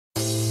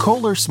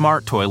Kohler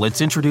Smart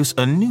Toilets introduce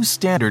a new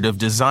standard of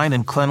design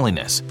and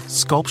cleanliness,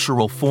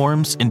 sculptural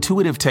forms,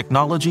 intuitive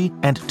technology,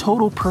 and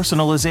total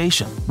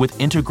personalization with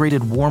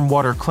integrated warm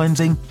water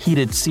cleansing,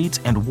 heated seats,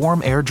 and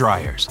warm air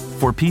dryers.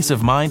 For peace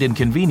of mind and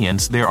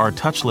convenience, there are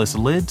touchless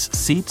lids,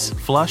 seats,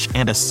 flush,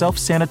 and a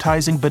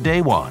self-sanitizing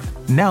bidet wand.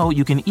 Now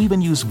you can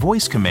even use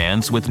voice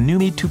commands with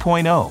Numi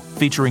 2.0,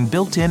 featuring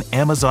built-in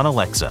Amazon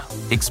Alexa.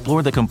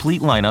 Explore the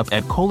complete lineup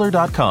at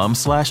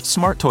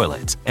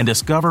Kohler.com/smarttoilets and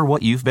discover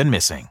what you've been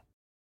missing.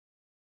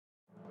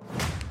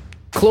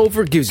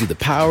 Clover gives you the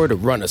power to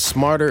run a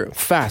smarter,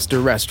 faster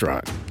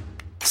restaurant.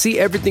 See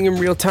everything in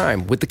real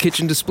time with the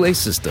kitchen display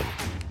system.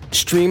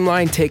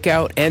 Streamline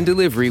takeout and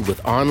delivery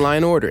with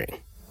online ordering.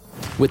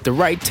 With the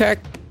right tech,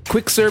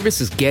 quick service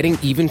is getting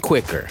even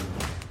quicker.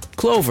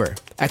 Clover,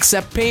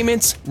 accept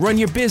payments, run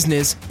your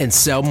business, and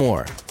sell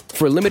more.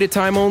 For a limited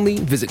time only,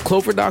 visit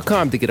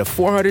Clover.com to get a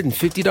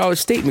 $450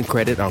 statement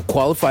credit on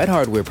qualified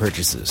hardware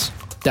purchases.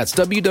 That's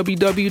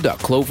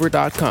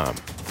www.clover.com.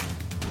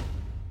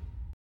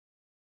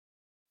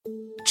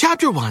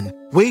 Chapter 1.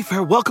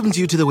 Wayfair welcomes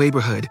you to the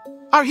neighborhood.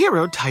 Our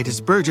hero, Titus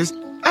Burgess,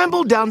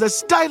 ambled down the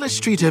stylish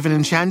street of an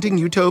enchanting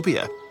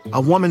utopia. A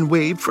woman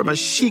waved from a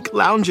chic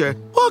lounger.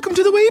 "Welcome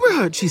to the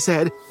neighborhood," she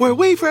said, "where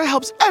Wayfair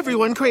helps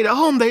everyone create a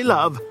home they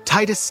love."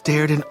 Titus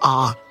stared in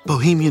awe.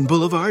 Bohemian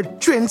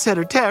Boulevard,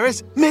 Trendsetter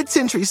Terrace,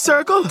 Mid-Century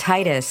Circle.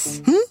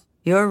 Titus,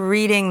 you're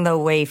reading the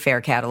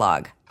Wayfair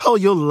catalog. Oh,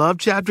 you'll love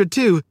Chapter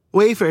 2.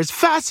 Wayfair's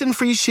fast and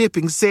free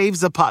shipping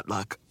saves a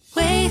potluck.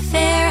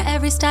 Wayfair,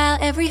 every style,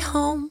 every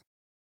home.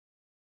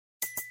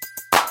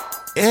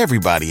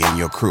 Everybody in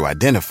your crew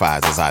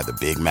identifies as either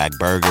Big Mac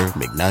Burger,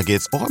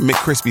 McNuggets, or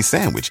McCrispy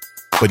Sandwich.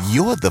 But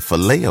you're the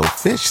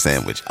Filet-O-Fish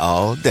Sandwich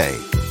all day.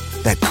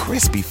 That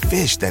crispy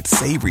fish, that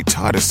savory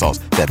tartar sauce,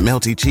 that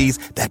melty cheese,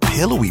 that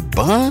pillowy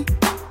bun.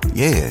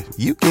 Yeah,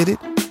 you get it.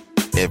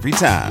 Every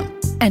time.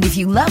 And if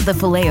you love the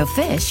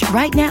Filet-O-Fish,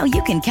 right now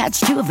you can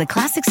catch two of the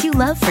classics you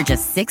love for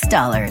just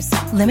 $6.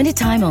 Limited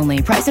time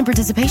only. Price and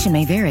participation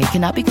may vary.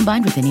 Cannot be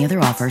combined with any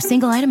other offer.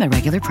 Single item at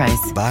regular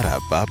price.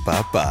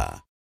 Ba-da-ba-ba-ba.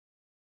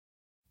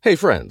 Hey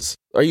friends,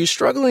 are you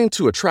struggling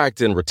to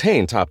attract and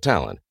retain top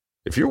talent?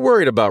 If you're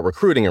worried about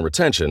recruiting and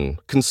retention,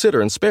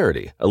 consider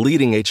Insperity, a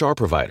leading HR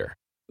provider.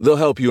 They'll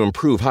help you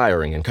improve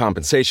hiring and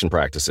compensation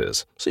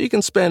practices so you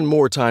can spend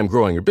more time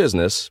growing your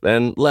business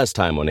and less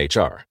time on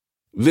HR.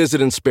 Visit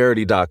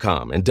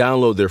Insperity.com and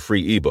download their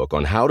free ebook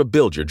on how to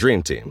build your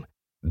dream team.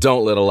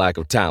 Don't let a lack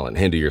of talent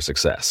hinder your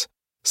success.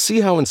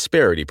 See how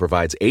Insperity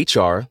provides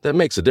HR that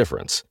makes a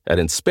difference at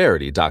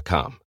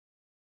Insperity.com.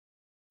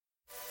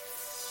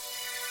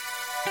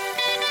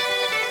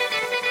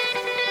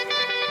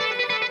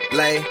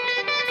 Lay,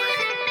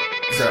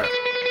 sir,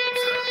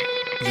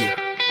 yeah,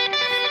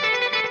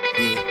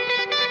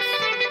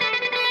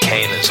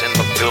 Kane is in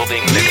the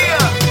building, nigga.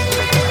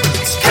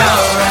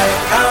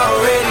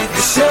 Already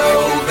the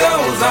show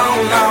goes on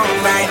all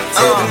night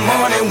till the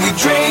morning. We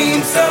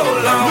dream so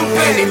long.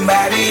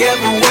 Anybody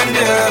ever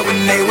wonder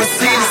when they would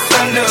see the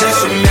sun?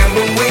 Just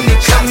remember when you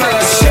come to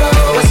the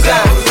show. What's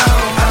up?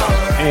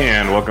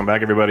 And welcome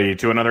back, everybody,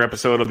 to another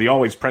episode of the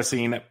always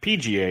pressing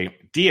PGA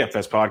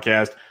DFS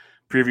podcast,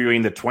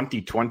 previewing the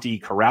 2020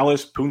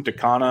 Corales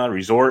Puntacana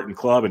Resort and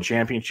Club and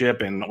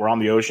Championship, and we're on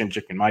the Ocean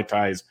Chicken Mai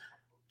Tais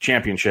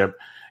Championship.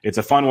 It's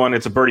a fun one.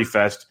 It's a birdie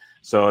fest,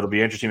 so it'll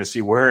be interesting to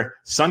see where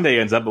Sunday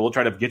ends up, but we'll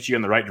try to get you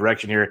in the right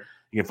direction here.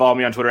 You can follow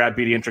me on Twitter at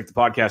BDintric, the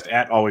podcast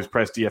at Always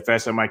Press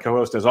DFS, and my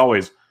co-host, as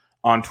always,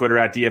 on Twitter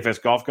at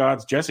DFS Golf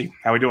Gods. Jesse,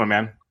 how we doing,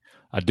 man?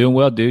 Doing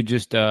well, dude.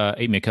 Just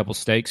ate me a couple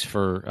steaks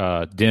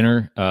for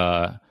dinner.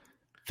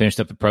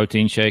 Finished up the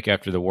protein shake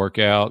after the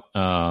workout.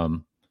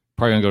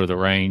 Probably going to go to the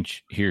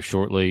range here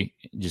shortly.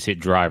 Just hit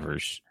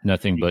drivers,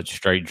 nothing but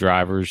straight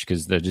drivers,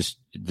 because the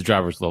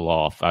driver's a little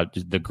off.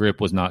 The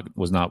grip was not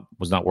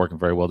working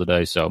very well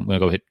today, so I'm going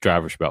to go hit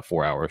drivers for about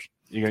 4 hours.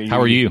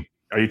 How are you?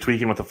 Are you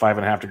tweaking with the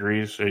 5.5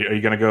 degrees? Are you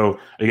going to go?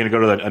 Are you going to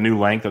go to a new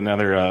length,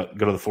 another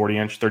go to the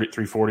 40-inch,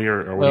 340,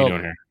 or what are you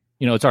doing here?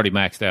 You know, it's already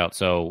maxed out.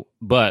 So,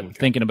 but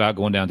thinking about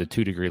going down to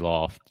 2-degree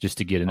loft just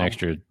to get an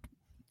extra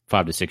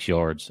 5 to 6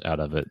 yards out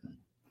of it.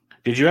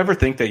 Did you ever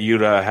think that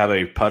you'd have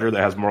a putter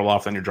that has more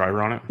loft than your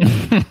driver on it?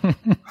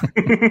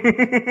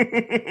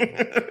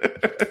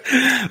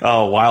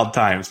 Oh, wild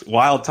times. But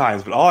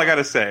all I got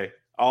to say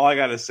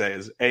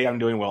is, A, I'm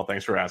doing well.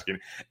 Thanks for asking.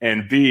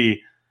 And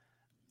B,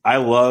 I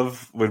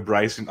love when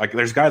Bryson, like,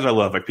 there's guys I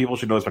love, like, people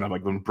should know this, but I'm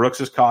like, when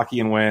Brooks is cocky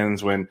and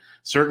wins, when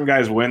certain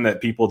guys win that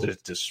people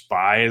just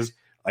despise,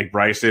 like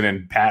Bryson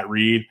and Pat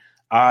Reed,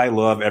 I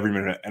love every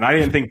minute. And I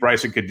didn't think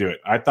Bryson could do it.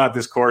 I thought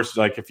this course,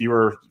 like, if you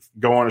were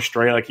going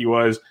astray like he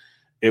was,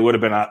 it would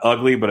have been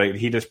ugly, but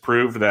he just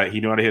proved that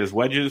he knew how to hit his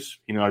wedges.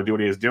 He knew how to do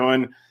what he was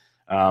doing.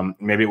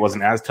 Maybe it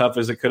wasn't as tough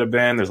as it could have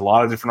been. There's a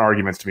lot of different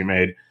arguments to be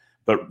made.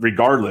 But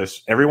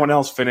regardless, everyone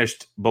else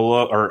finished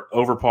below or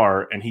over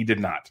par, and he did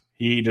not.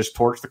 He just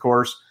torched the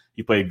course.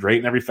 He played great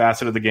in every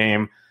facet of the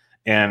game.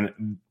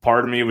 And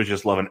part of me was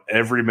just loving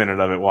every minute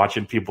of it,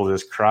 watching people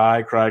just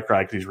cry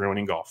because he's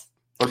ruining golf.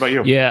 What about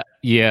you?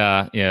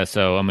 Yeah.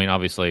 So, I mean,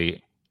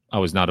 obviously,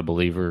 was not a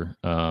believer.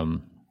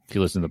 If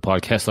you listen to the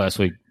podcast last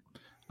week,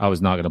 I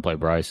was not going to play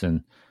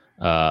Bryson,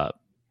 and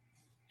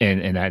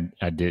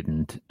I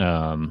didn't,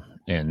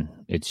 and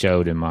it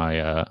showed in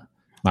my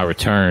my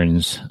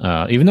returns.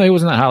 Even though he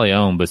wasn't that highly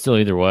owned, but still,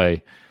 either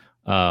way,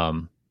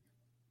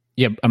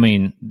 yeah. I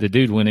mean, the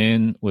dude went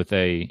in with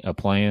a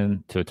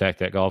plan to attack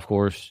that golf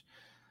course.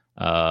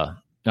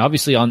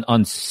 Obviously,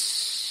 on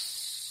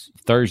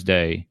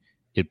Thursday,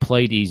 it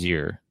played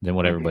easier than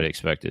what everybody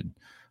expected.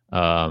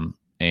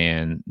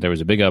 And there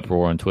was a big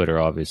uproar on Twitter,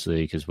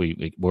 obviously, because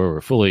we were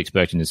fully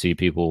expecting to see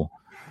people,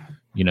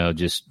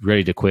 just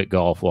ready to quit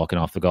golf, walking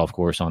off the golf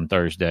course on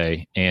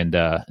Thursday. And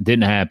it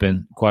didn't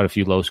happen. Quite a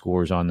few low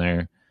scores on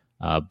there.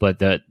 But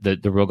the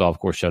real golf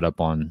course showed up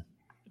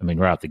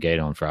right out the gate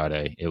on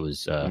Friday. It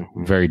was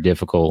very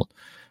difficult.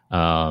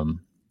 I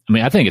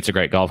think it's a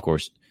great golf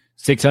course.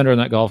 600 on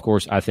that golf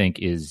course, I think,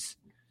 is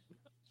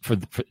for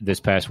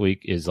this past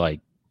week is like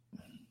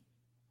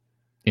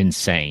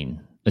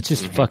insane. It's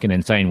just fucking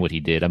insane what he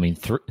did. I mean,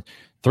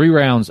 three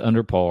rounds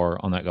under par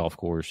on that golf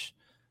course.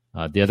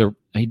 The other,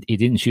 he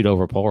didn't shoot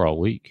over par all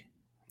week.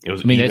 It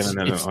was.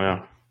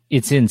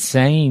 It's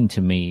insane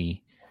to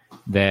me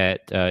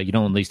that you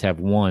don't at least have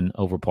one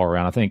over par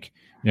round. I think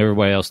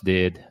everybody else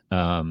did.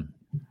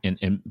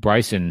 And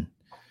Bryson,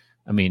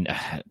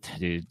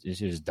 dude, it's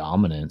just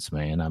dominance,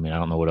 man. I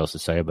don't know what else to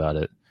say about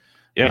it.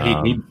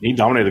 Yeah, he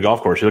dominated the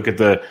golf course. You look at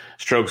the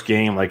strokes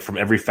game, like from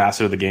every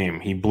facet of the game,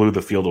 he blew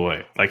the field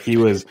away. Like it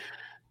was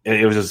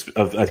just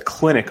a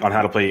clinic on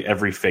how to play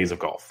every phase of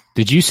golf.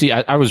 Did you see?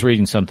 I was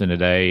reading something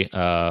today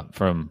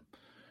from,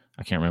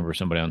 I can't remember,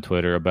 somebody on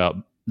Twitter about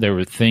they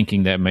were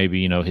thinking that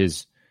maybe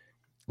his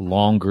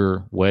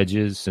longer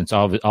wedges, since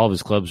all of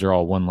his clubs are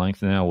all one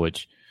length now,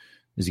 which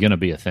is going to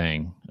be a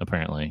thing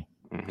apparently.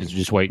 Is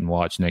just wait and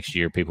watch next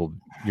year.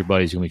 Your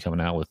buddy's going to be coming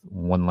out with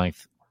one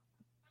length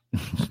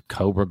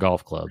Cobra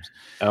golf clubs.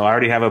 Oh, I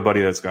already have a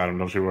buddy that's got them.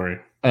 Don't you worry.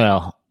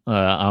 Well,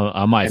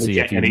 I might see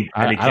if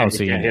I don't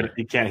see him.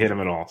 He can't hit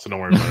him at all, so don't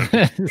worry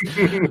about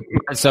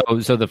it.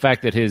 So the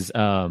fact that his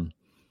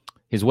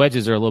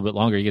wedges are a little bit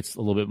longer, he gets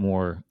a little bit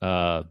more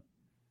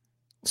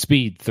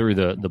speed through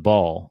the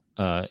ball,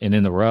 and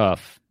in the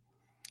rough,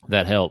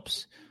 that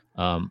helps.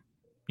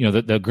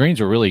 The greens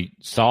were really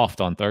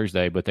soft on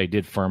Thursday, but they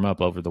did firm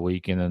up over the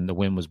weekend, and the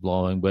wind was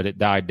blowing, but it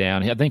died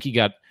down. I think he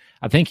got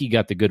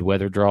the good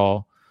weather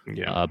draw.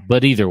 Yeah.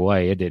 But either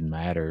way, it didn't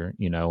matter.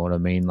 You know what I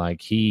mean?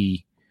 Like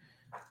he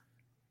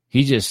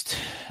just,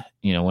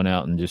 went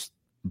out and just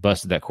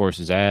busted that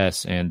course's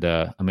ass. And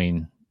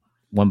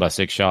won by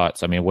 6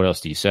 shots. What else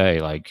do you say?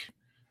 Like,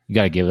 you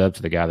got to give it up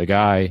to the guy. The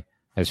guy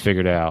has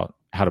figured out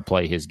how to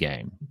play his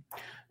game.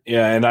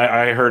 Yeah. And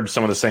I heard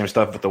some of the same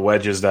stuff with the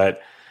wedges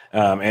that,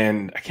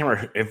 and I can't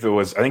remember if it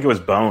was, I think it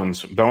was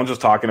Bones. Bones was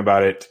talking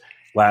about it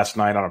last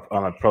night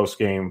on a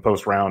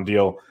post-round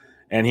deal.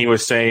 And he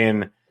was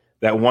saying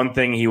that one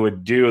thing he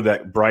would do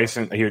that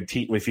Bryson, he would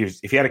teach, if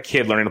he had a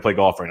kid learning to play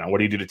golf right now, what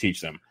do you do to teach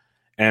them?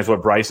 And it's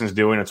what Bryson's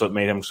doing. It's what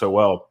made him so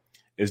well,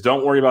 is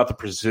don't worry about the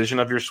precision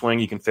of your swing.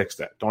 You can fix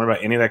that. Don't worry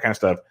about any of that kind of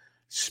stuff.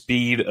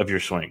 Speed of your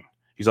swing.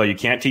 He's like, you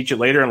can't teach it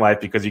later in life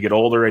because you get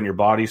older and your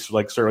body's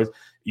like steroids.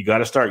 You got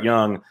to start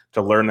young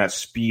to learn that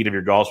speed of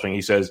your golf swing.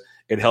 He says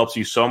it helps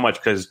you so much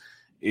because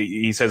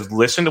he says,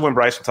 listen to when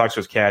Bryson talks to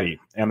his caddy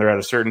and they're at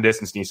a certain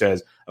distance and he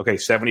says, okay,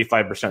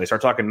 75%. They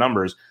start talking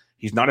numbers.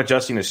 He's not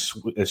adjusting his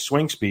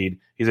swing speed.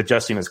 He's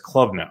adjusting his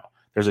club now.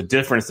 There's a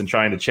difference than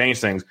trying to change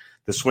things.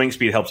 The swing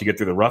speed helps you get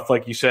through the rough,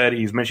 like you said.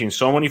 He's mentioning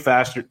so many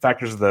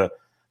factors of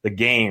the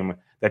game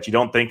that you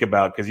don't think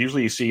about, because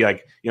usually you see,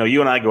 like,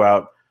 you and I go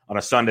out on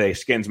a Sunday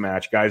skins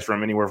match, guys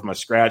from anywhere from a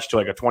scratch to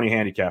like a 20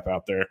 handicap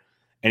out there,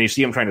 and you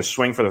see them trying to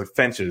swing for the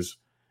fences,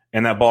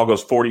 and that ball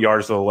goes 40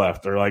 yards to the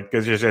left, or like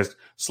it's just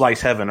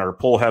slice heaven or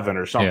pull heaven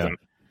or something.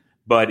 Yeah.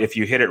 But if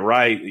you hit it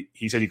right,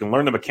 he said you can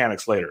learn the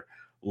mechanics later.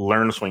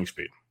 Learn the swing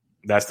speed.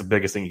 That's the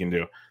biggest thing you can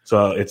do.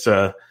 So it's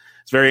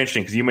very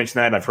interesting because you mentioned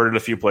that, and I've heard it a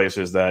few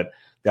places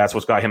that's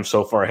what's got him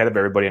so far ahead of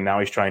everybody, and now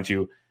he's trying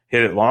to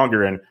hit it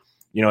longer. And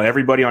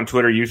everybody on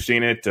Twitter, you've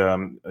seen it.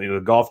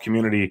 The golf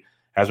community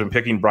has been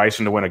picking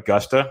Bryson to win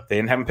Augusta. They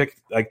didn't have him pick,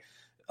 like,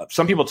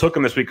 some people took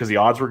him this week because the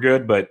odds were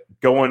good, but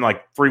going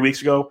like 3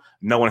 weeks ago,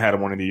 no one had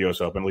him winning the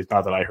U.S. Open, at least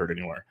not that I heard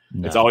anywhere.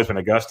 No. It's always been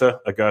Augusta.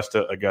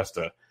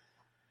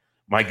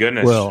 My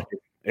goodness, well,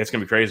 it's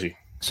going to be crazy.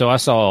 So I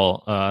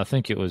saw, I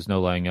think it was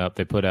No Laying Up.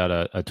 They put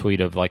out a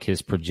tweet of like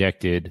his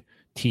projected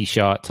tee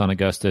shots on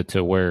Augusta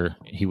to where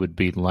he would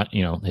be,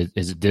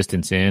 his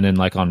distance in, and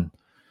like on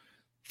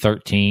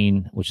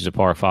 13, which is a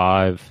par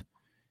 5,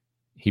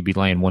 he'd be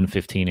laying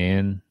 115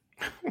 in.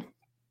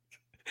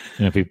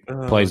 And if he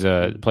plays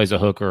a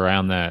hooker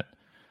around the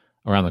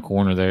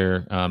corner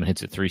there, and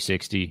hits it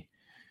 360.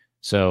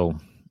 So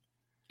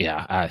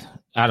yeah,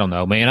 I don't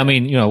know,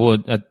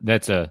 man.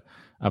 That's a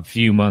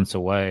few months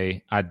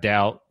away. I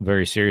doubt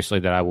very seriously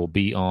that I will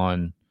be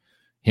on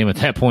him at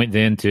that point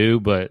then too,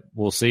 but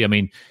we'll see.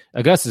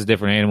 Augusta's a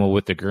different animal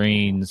with the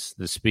greens,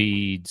 the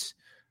speeds,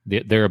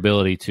 their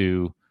ability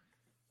to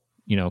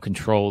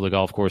control the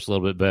golf course a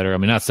little bit better. I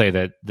mean, not say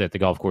that the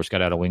golf course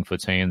got out of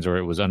Wingfoot's hands or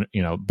it was,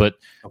 but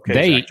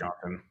okay,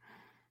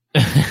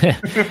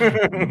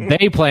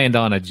 they planned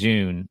on a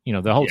June,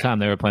 the whole time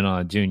they were planning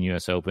on a June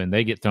U.S. Open.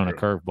 They get thrown a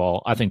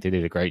curveball. I think they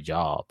did a great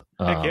job.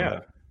 Heck yeah.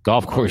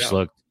 Golf course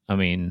looked,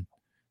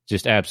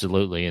 just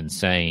absolutely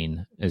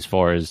insane as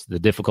far as the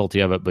difficulty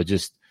of it, but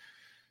it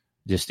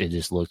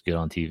just looked good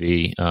on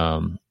TV.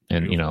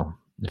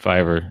 If I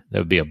ever, that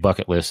would be a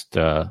bucket list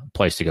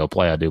place to go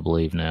play, I do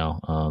believe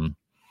now.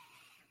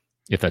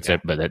 If that's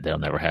it, but that'll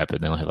never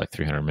happen. They only have like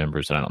 300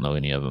 members, and I don't know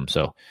any of them.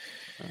 So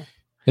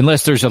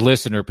unless there's a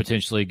listener,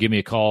 potentially give me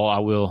a call. I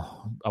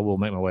will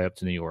make my way up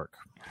to New York.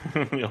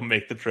 You'll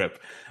make the trip.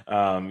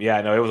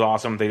 It was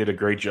awesome. They did a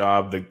great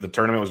job. The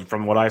tournament was,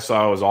 from what I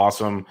saw, was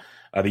awesome.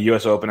 The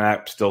U.S. Open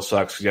app still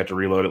sucks because you have to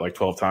reload it like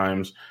 12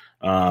 times.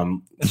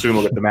 Soon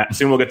we'll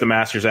get the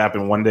Masters app,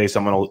 and one day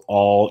someone will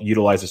all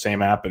utilize the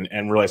same app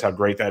and realize how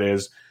great that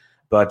is.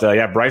 But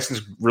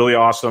Bryson's really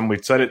awesome. We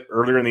said it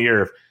earlier in the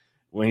year.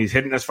 When he's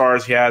hitting as far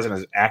as he has and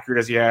as accurate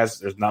as he has,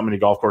 there's not many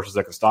golf courses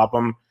that can stop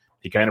him.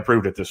 He kind of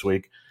proved it this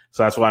week.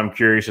 So that's why I'm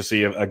curious to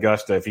see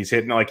Augusta, if he's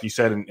hitting like you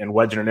said and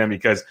wedging it in,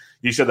 because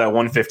you said that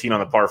 115 on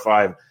the par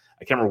 5. I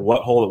can't remember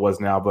what hole it was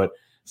now, but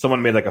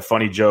someone made like a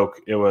funny joke.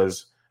 It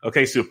was,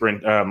 okay,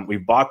 Super, we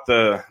bought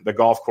the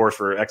golf course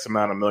for X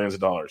amount of millions of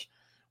dollars.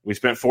 We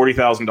spent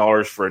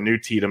 $40,000 for a new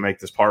tee to make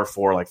this par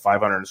 4 like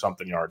 500 and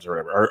something yards or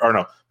whatever. Or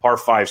no, par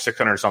 5,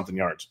 600 and something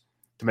yards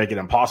to make it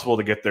impossible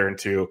to get there in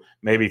 2,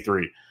 maybe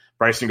 3.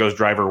 Bryson goes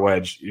driver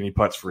wedge and he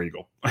putts for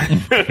eagle.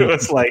 it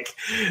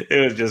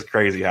was just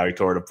crazy how he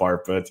tore it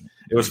apart, but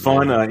it was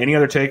fun. Any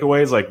other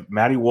takeaways? Like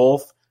Matty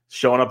Wolff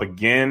showing up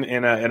again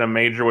in a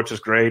major, which is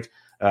great.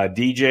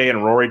 DJ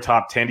and Rory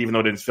top 10, even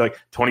though it didn't feel like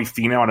Tony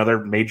Finau,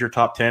 another major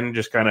top 10,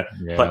 just kind of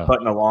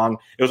putting along.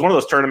 It was one of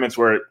those tournaments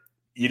where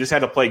you just had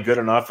to play good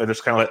enough and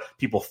just kind of let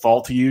people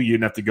fall to you. You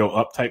didn't have to go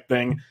up type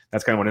thing.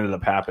 That's kind of what ended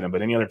up happening.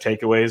 But any other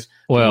takeaways?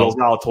 Well, Will's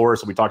now a tour,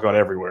 so we talked about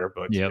everywhere.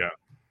 But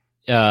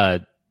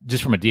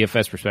just from a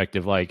DFS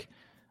perspective, like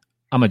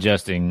I'm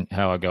adjusting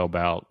how I go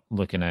about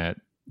looking at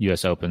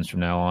U.S. Opens from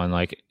now on.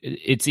 Like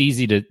it's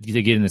easy to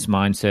get in this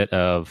mindset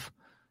of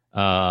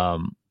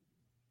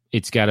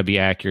it's got to be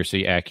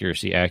accuracy,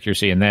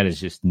 and that is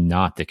just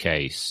not the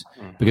case.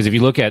 Mm-hmm. Because if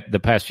you look at the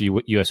past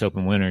few U.S.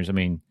 Open winners,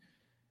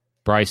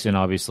 Bryson,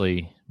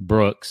 obviously,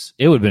 Brooks.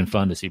 It would have been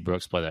fun to see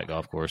Brooks play that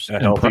golf course.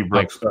 Healthy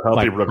Brooks.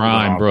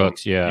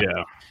 Brooks, yeah.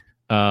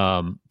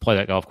 Play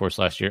that golf course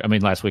last week.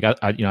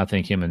 I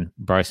think him and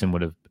Bryson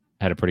would have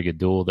had a pretty good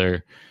duel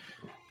there.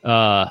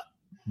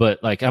 But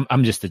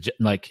I'm just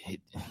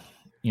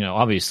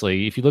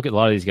obviously, if you look at a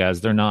lot of these guys,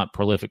 they're not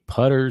prolific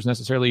putters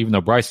necessarily. Even though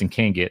Bryson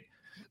can get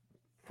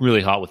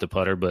really hot with the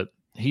putter, but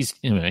he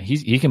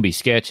can be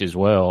sketch as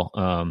well.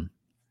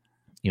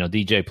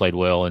 DJ played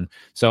well, and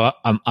so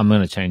I'm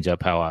going to change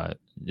up how I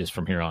just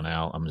from here on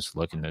out. I'm just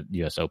looking at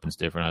U.S. Open's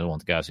different. I don't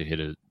want the guys who hit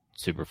it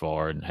super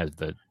far and has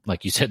the,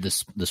 like you said,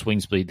 the swing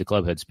speed, the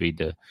club head speed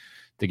to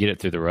get it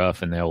through the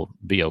rough, and they'll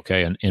be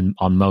okay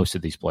on most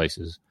of these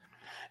places.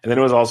 And then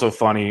it was also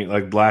funny.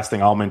 Like the last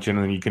thing I'll mention,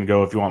 and then you can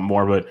go if you want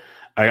more. But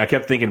I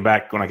kept thinking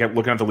back when I kept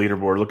looking at the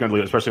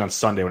leaderboard, especially on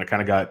Sunday when it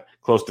kind of got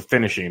close to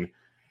finishing.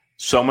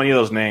 So many of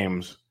those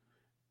names.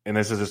 And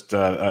this is just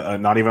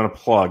not even a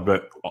plug,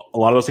 but a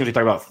lot of those things we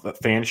talk about,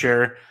 fan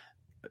share,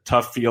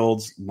 tough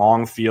fields,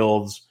 long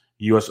fields,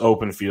 U.S.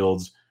 Open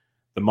fields,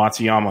 the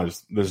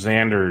Matsuyamas, the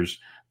Xanders,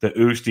 the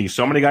Usti,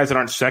 so many guys that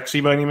aren't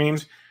sexy by any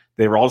means.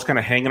 They were all just kind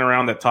of hanging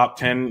around that top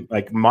 10.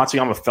 Like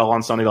Matsuyama fell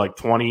on Sunday to like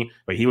 20,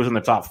 but he was in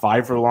the top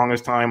 5 for the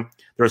longest time.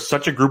 There was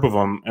such a group of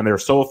them, and they were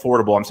so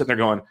affordable. I'm sitting there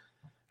going,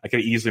 I could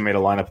have easily made a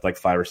lineup with like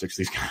 5 or 6 of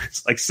these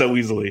guys, like so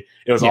easily.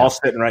 It was all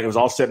sitting right. It was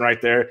all sitting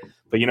right there.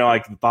 But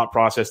like the thought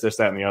process, this,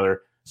 that, and the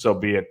other. So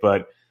be it.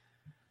 But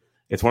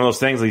it's one of those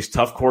things. These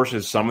tough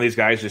courses, some of these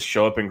guys just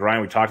show up and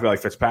grind. We talked about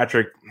like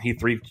Fitzpatrick. He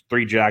three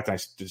jacked. And I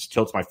just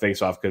tilts my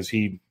face off because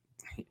he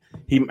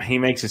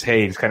makes his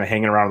hay. He's kind of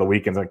hanging around on the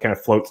weekends and kind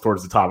of floats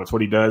towards the top. It's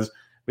what he does.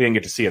 We didn't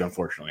get to see it,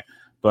 unfortunately.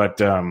 But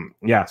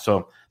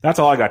so that's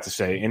all I got to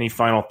say. Any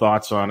final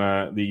thoughts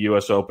on the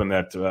U.S. Open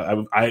that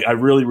I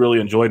really,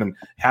 really enjoyed, and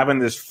having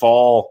this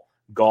fall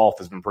golf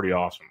has been pretty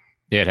awesome.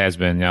 Yeah, it has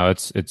been. Now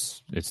it's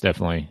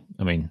definitely.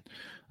 I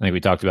think we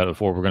talked about it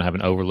before. We're going to have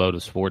an overload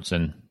of sports,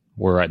 and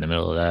we're right in the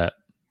middle of that.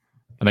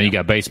 And then you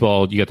got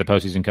baseball, you got the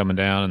postseason coming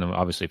down, and then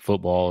obviously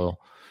football,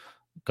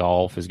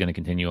 golf is going to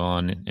continue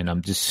on. And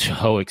I'm just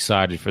so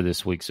excited for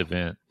this week's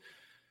event.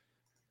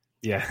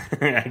 Yeah,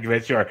 I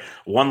bet you are.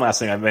 One last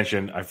thing I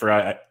mentioned, I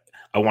forgot.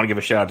 I want to give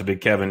a shout out to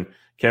Big Kevin.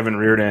 Kevin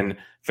Reardon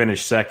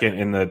finished second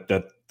in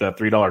the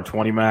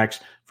 $3.20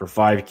 max for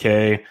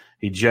 $5K.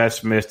 He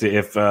just missed it.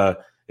 If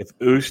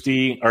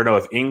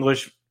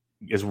English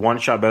is one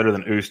shot better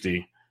than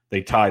Usti,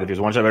 they tied. If he's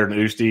one shot better than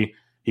Usti,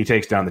 he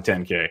takes down the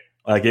 10K.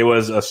 Like it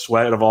was a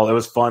sweat of all. It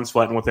was fun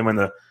sweating with him in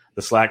the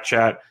Slack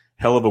chat.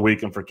 Hell of a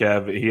weekend for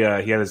Kev. He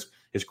had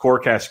his core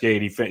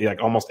cascade. He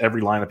like almost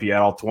every lineup he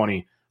had all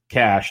 20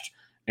 cashed.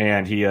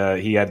 And he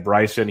had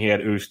Bryson, he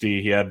had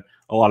Usti, he had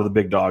a lot of the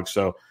big dogs.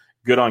 So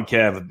good on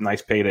Kev.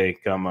 Nice payday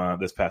come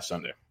this past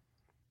Sunday.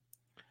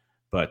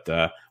 But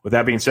with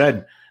that being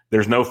said,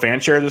 there's no fan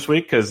share this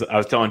week because I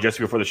was telling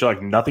Jesse before the show,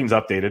 like nothing's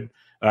updated.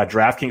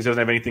 DraftKings doesn't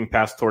have anything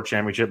past the Tour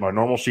Championship. My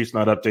normal sheet's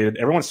not updated.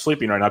 Everyone's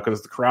sleeping right now because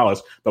it's the Corales,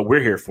 but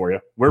we're here for you.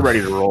 We're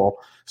ready to roll.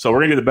 So we're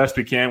going to do the best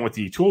we can with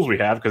the tools we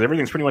have because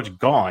everything's pretty much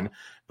gone.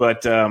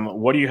 But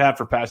what do you have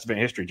for past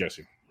event history,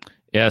 Jesse?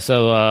 Yeah,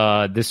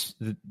 so this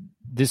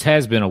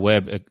has been a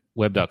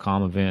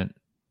web.com event.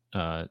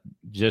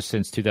 Just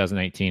since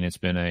 2018, it's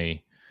been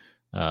a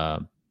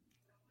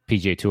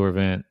PGA Tour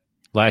event.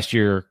 Last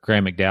year,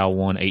 Graham McDowell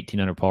won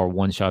 18 under par,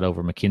 one shot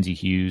over Mackenzie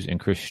Hughes and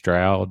Chris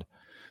Stroud.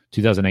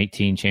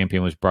 2018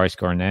 champion was Bryce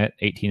Garnett,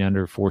 18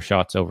 under, 4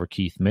 shots over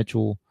Keith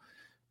Mitchell.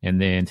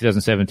 And then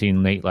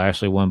 2017, Nate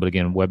Lashley won, but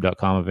again,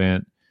 web.com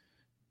event,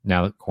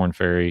 now Corn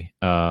Ferry.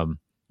 And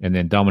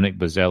then Dominic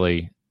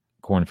Bazzelli,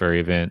 Corn Ferry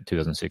event,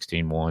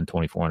 2016 won,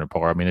 24 under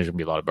par. I mean, there's going to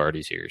be a lot of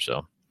birdies here,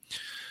 so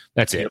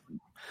that's it.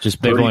 This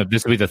will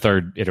be the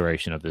third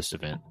iteration of this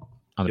event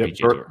on the PGA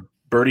Tour.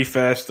 Birdie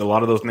Fest, a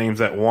lot of those names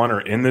that won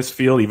are in this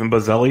field. Even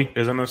Bazzelli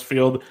is in this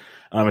field.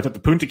 It's at the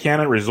Punta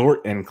Cana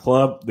Resort and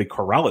Club, the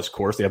Corales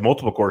course. They have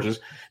multiple courses.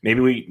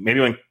 Maybe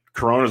when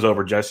Corona's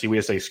over, Jesse, we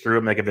just say screw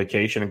it, make a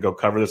vacation, and go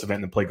cover this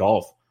event and play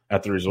golf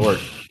at the resort.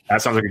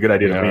 That sounds like a good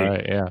idea to me.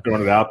 Right, yeah.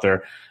 Throwing it out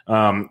there.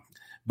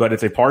 But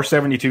it's a par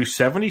 72,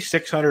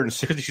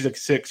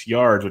 7,666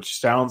 yards, which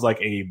sounds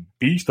like a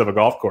beast of a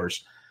golf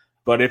course.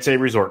 But it's a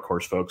resort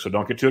course, folks, so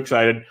don't get too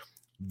excited.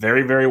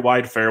 Very, very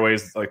wide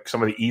fairways, like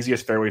some of the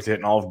easiest fairways to hit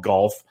in all of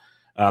golf.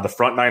 The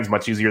front nine is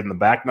much easier than the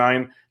back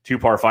nine. 2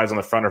 par 5s on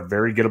the front are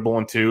very gettable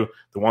in 2.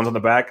 The ones on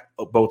the back,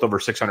 both over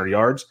 600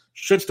 yards,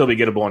 should still be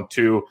gettable in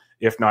 2,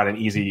 if not an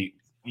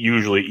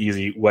usually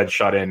easy wedge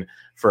shot in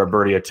for a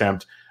birdie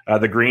attempt.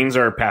 The greens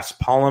are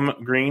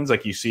Paspalum greens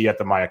like you see at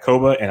the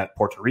Mayakoba and at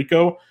Puerto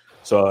Rico,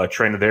 so a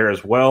trend there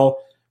as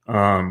well.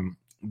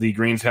 The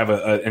greens have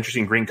an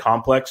interesting green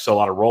complex, so a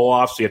lot of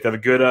roll-offs. So you have to have a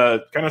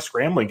good kind of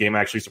scrambling game,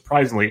 actually,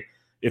 surprisingly,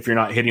 if you're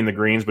not hitting the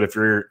greens. But if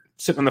you're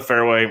sitting in the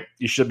fairway,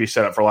 you should be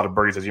set up for a lot of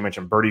birdies. As you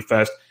mentioned, Birdie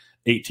Fest,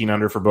 18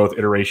 under for both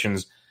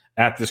iterations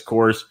at this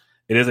course.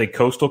 It is a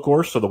coastal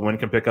course, so the wind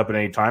can pick up at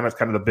any time. That's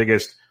kind of the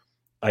biggest,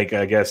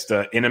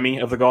 enemy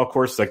of the golf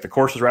course. Like the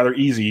course is rather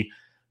easy,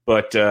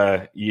 but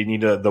you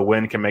need the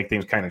wind can make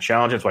things kind of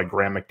challenging. That's why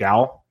Graham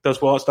McDowell does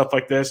well at stuff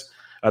like this.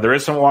 There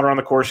is some water on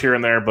the course here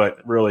and there, but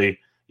really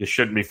you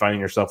shouldn't be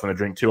finding yourself in the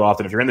drink too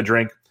often. If you're in the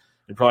drink,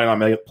 you're probably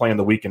not playing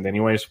the weekend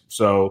anyways,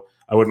 so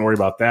I wouldn't worry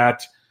about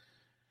that.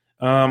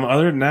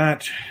 Other than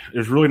that,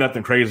 there's really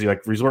nothing crazy.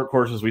 Like resort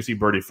courses, we see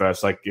Birdie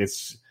Fest. I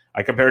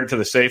compared it to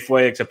the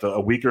Safeway, except a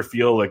weaker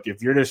field. Like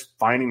if you're just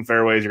finding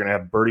fairways, you're going to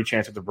have birdie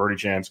chance after birdie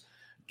chance.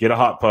 Get a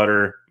hot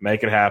putter,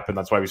 make it happen.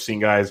 That's why we've seen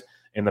guys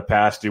in the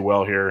past do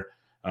well here.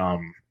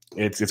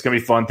 It's going to be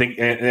fun.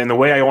 And the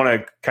way I want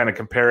to kind of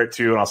compare it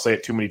to, and I'll say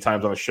it too many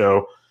times on the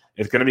show,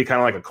 it's going to be kind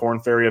of like a Corn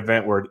Ferry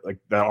event where like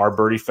our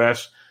Birdie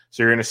Fest.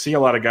 So you're going to see a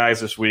lot of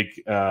guys this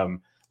week. A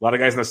lot of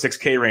guys in the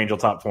 6K range will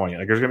top 20.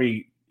 Like there's going to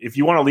be, if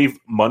you want to leave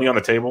money on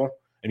the table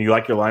and you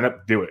like your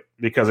lineup, do it,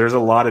 because there's a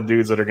lot of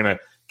dudes that are going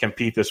to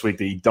compete this week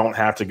that you don't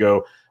have to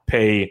go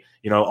pay,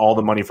 all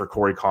the money for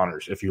Corey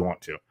Connors if you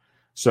want to.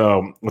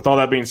 So with all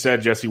that being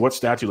said, Jesse, what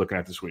stats are you looking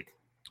at this week?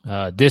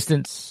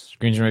 Distance,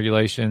 greens and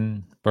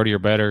regulation, birdie or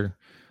better.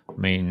 I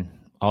mean,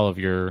 all of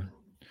your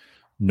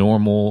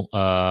normal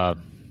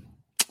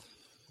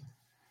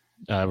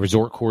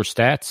resort course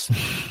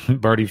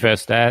stats, Birdie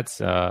Fest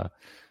stats.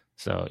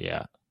 So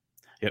yeah.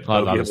 Yep, a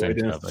lot of the same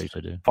stuff I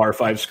usually do. Par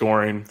 5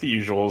 scoring, the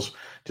usuals.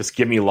 Just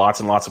give me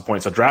lots and lots of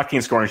points. So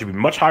DraftKings scoring should be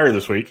much higher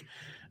this week.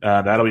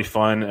 That'll be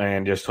fun,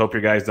 and just hope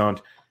your guys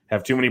don't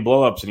have too many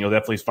blow-ups, and you'll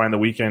definitely find the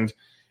weekend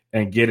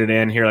and get it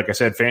in here. Like I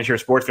said, Fanshare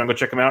Sports, if you want to go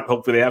check them out,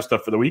 hopefully they have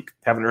stuff for the week.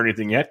 Haven't heard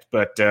anything yet,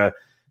 but you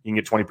can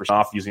get 20%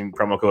 off using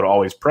promo code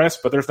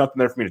ALWAYSPRESS, but there's nothing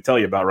there for me to tell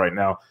you about right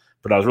now.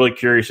 But I was really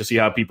curious to see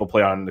how people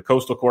play on the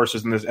coastal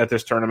courses at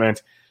this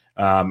tournament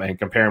and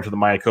compare them to the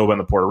Mayakoba and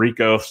the Puerto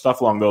Rico,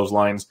 stuff along those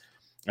lines.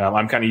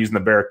 I'm kind of using the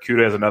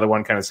Barracuda as another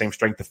one, kind of same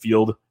strength of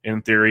field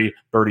in theory,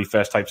 Birdie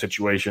Fest type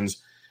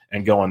situations,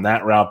 and going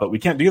that route. But we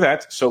can't do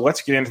that. So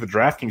let's get into the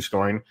DraftKings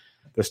scoring,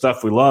 the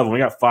stuff we love. We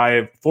got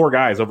 4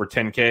 guys over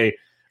 10K.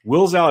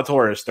 Will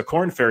Zalatoris, the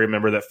Corn Ferry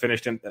member that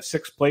finished in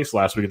 6th place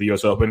last week at the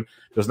U.S. Open,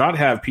 does not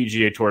have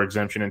PGA Tour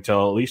exemption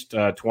until at least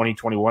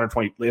 2021 or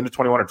end of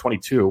 21 or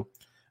 22,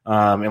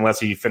 unless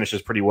he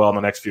finishes pretty well in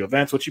the next few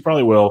events, which he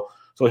probably will.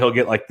 So he'll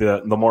get like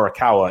the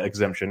Morikawa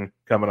exemption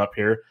coming up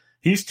here.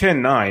 He's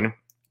 10-9.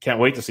 Can't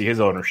wait to see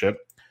his ownership.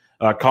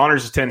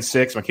 Connors is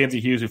 10-6. Mackenzie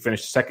Hughes, who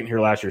finished second here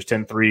last year, is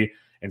 10-3.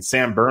 And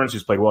Sam Burns,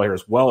 who's played well here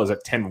as well, is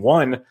at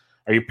 10-1.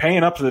 Are you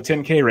paying up to the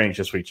 10K range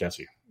this week,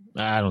 Jesse?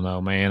 I don't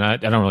know, man. I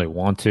don't really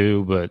want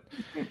to, but,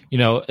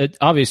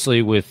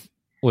 obviously with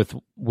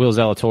Will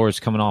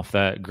Zalatoris coming off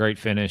that great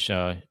finish,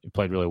 he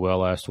played really well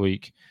last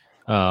week.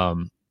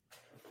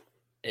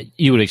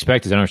 You would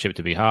expect his ownership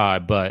to be high,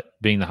 but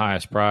being the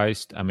highest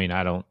priced, I mean,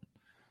 I don't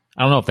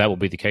know if that will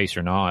be the case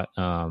or not.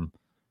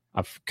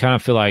 I kind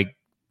of feel like,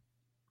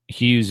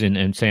 Hughes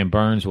and Sam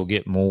Burns will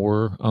get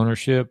more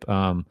ownership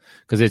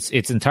because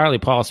it's entirely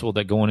possible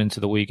that going into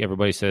the week,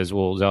 everybody says,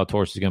 well,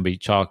 Zalatoris is going to be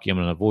chalky. I'm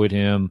going to avoid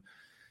him.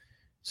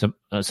 Some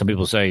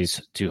people say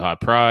he's too high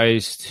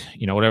priced,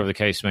 whatever the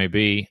case may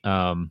be.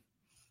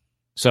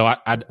 So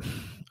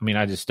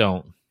I just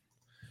don't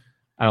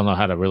know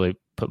how to really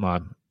put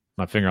my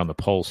finger on the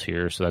pulse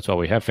here. So that's why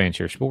we have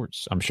Fanshare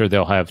Sports. I'm sure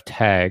they'll have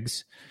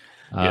tags.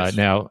 Yes.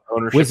 Now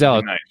Ownership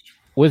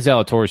with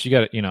Zalatoris, you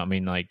got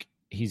to,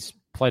 he's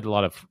played a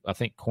lot of, I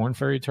think, Korn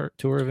Ferry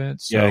Tour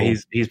events. So, yeah,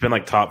 he's been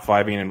like top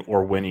 5ing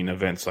or winning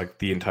events like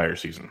the entire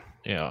season.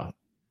 Yeah.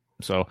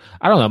 So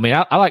I don't know. I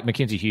mean, I like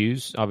Mackenzie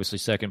Hughes, obviously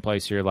second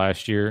place here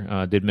last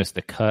year. Did miss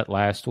the cut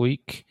last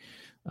week.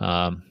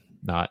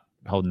 Not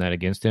holding that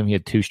against him. He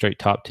had 2 straight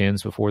top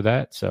 10s before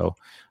that. So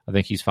I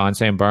think he's fine.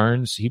 Sam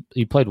Burns,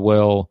 he played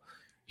well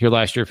here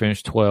last year,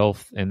 finished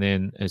 12th, and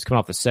then is coming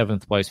off the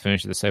 7th place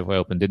finish at the Safeway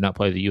Open. Did not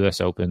play the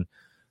U.S. Open,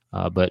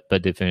 but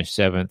did finish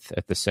 7th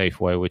at the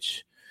Safeway,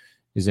 which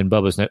is in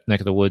Bubba's neck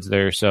of the woods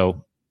there.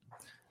 So,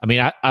 I mean,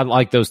 I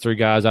like those 3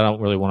 guys. I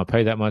don't really want to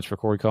pay that much for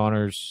Corey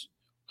Connors.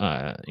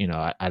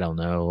 I don't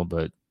know,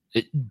 but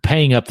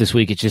paying up this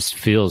week, it just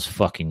feels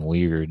fucking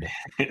weird.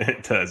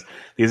 It does.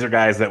 These are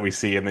guys that we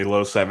see in the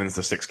low 7s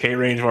to 6K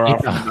range more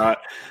often than not.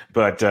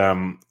 But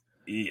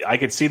I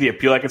could see the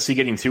appeal. I could see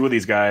getting 2 of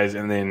these guys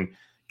and then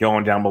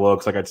going down below.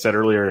 Because like I said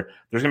earlier,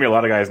 there's going to be a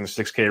lot of guys in the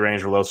 6K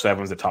range or low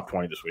 7s to top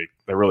 20 this week.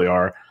 There really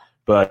are.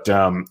 But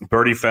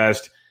Birdie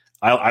Fest,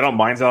 I don't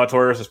mind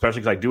Zalatoris, especially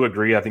because I do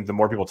agree. I think the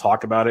more people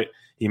talk about it,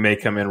 he may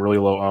come in really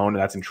low owned.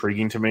 That's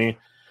intriguing to me.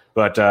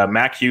 But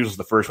Mac Hughes is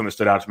the first one that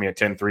stood out to me at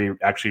 10-3,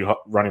 actually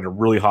running a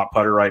really hot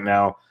putter right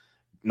now.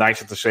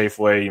 Nice at the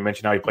Safeway. You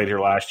mentioned how he played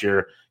here last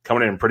year,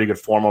 coming in pretty good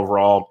form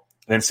overall.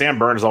 And then Sam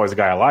Burns is always a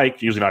guy I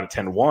like, usually not at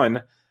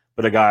 10-1,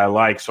 but a guy I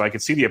like. So I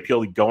could see the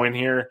appeal going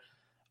here.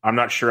 I'm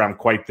not sure I'm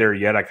quite there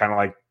yet. I kind of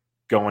like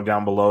going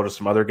down below to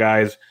some other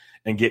guys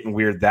and getting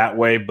weird that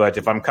way. But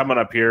if I'm coming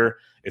up here,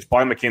 it's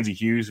probably Mackenzie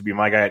Hughes would be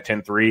my guy at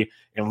 10-3.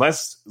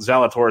 Unless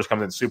Zalatoris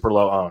comes in super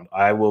low owned,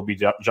 I will be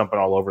jumping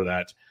all over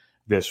that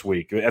this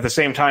week. At the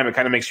same time, it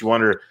kind of makes you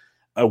wonder,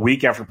 a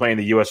week after playing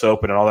the U.S.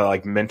 Open and all that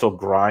like mental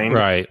grind,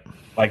 right?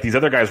 Like these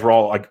other guys were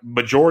all like,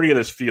 majority of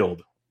this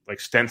field, like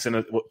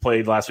Stenson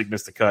played last week,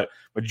 missed the cut.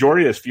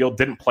 Majority of this field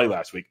didn't play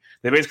last week.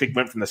 They basically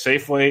went from the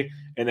Safeway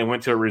and then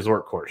went to a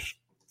resort course.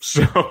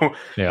 So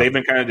they've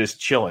been kind of just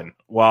chilling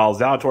while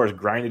Zalatoris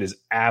grinded his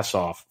ass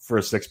off for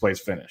a 6th place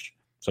finish.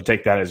 So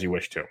take that as you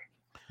wish to.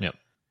 Yep.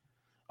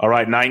 All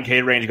right,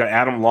 9K range. You got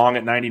Adam Long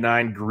at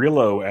 99,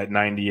 Grillo at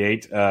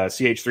 98,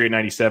 CH3 at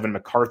 97,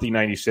 McCarthy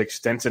 96,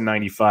 Stenson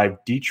 95,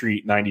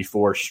 Dietrich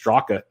 94,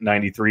 Straka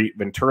 93,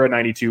 Ventura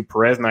 92,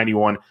 Perez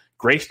 91,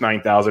 Grace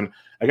 9,000.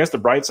 I guess the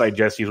bright side,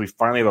 Jesse, is we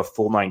finally have a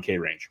full 9K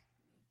range.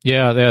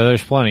 Yeah,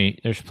 there's plenty.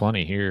 There's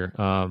plenty here.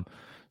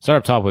 Start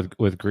up top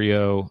with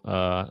Grillo.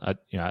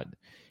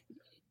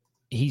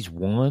 He's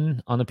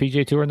won on the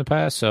PGA Tour in the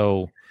past,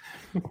 so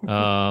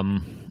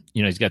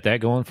he's got that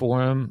going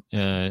for him.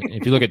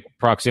 If you look at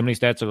proximity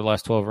stats over the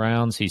last 12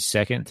 rounds, he's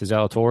second to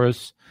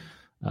Zalatoris.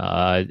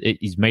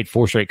 He's made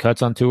 4 straight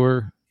cuts on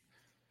tour,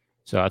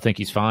 so I think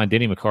he's fine.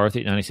 Denny McCarthy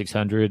at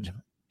 9,600.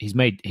 He's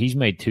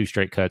made 2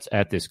 straight cuts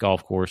at this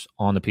golf course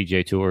on the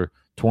PGA Tour.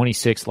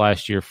 26th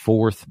last year,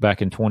 4th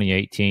back in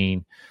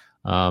 2018.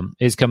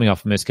 Is coming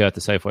off a miscut at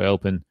the Safeway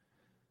Open.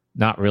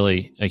 Not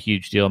really a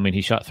huge deal. I mean,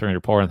 he shot 300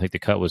 par. I think the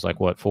cut was like,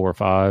 4 or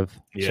 5?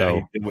 Yeah,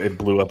 so, it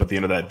blew up at the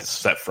end of that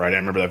set Friday. I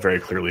remember that very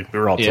clearly. We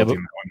were all tilting that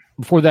one.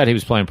 Before that, he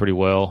was playing pretty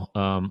well.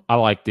 I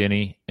like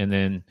Denny. And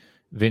then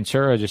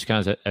Ventura just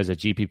kind of as a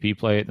GPP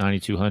play at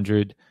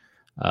 9,200.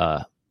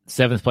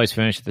 7th place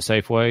finish at the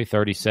Safeway,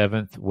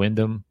 37th,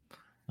 Wyndham.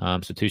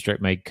 So 2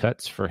 straight made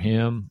cuts for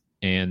him.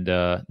 And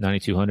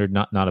 9,200,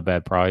 not a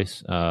bad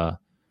price.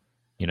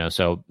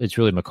 So it's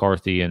really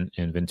McCarthy and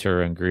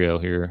Ventura and Grillo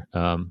here.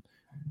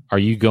 Are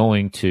you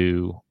going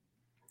to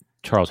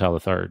Charles Howell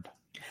III?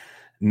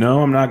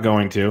 No, I'm not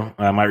going to.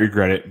 I might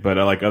regret it, but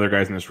I like other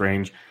guys in this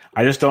range.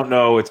 I just don't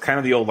know. It's kind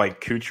of the old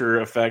like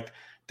Kuchar effect.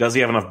 Does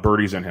he have enough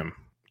birdies in him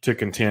to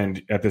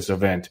contend at this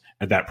event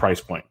at that price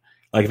point?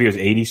 Like if he was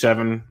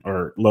 87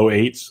 or low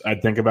 8s,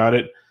 I'd think about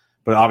it.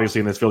 But obviously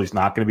in this field, he's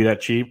not going to be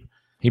that cheap.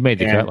 He made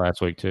the cut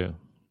last week too.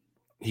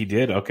 He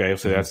did? Okay,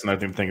 so that's another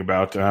thing to think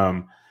about.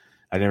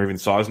 I never even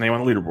saw his name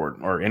on the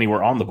leaderboard or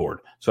anywhere on the board.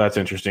 So that's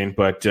interesting.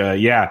 But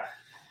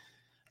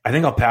I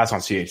think I'll pass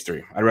on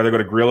CH3. I'd rather go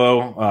to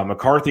Grillo.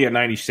 McCarthy at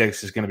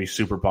 96 is going to be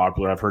super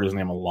popular. I've heard his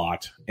name a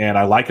lot. And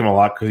I like him a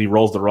lot because he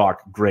rolls the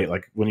rock great.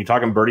 Like when you're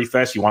talking Birdie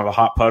Fest, you want a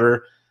hot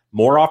putter.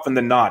 More often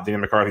than not, Danny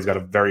McCarthy's got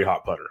a very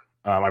hot putter.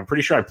 I'm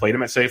pretty sure I played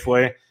him at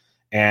Safeway,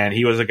 and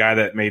he was a guy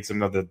that made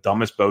some of the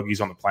dumbest bogeys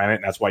on the planet,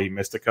 and that's why he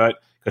missed the cut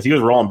because he was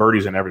rolling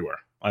birdies in everywhere.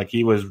 Like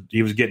he was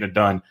getting it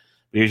done.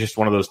 But he was just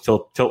one of those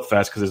tilt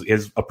fests because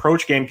his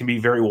approach game can be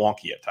very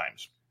wonky at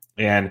times.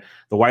 And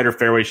the wider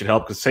fairway should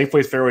help because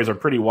Safeway's fairways are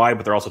pretty wide,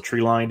 but they're also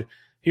tree lined.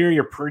 Here,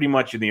 you're pretty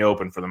much in the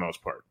open for the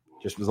most part,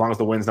 just as long as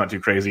the wind's not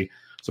too crazy.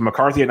 So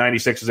McCarthy at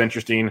 96 is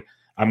interesting.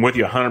 I'm with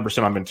you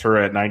 100% on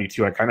Ventura at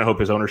 92. I kind of hope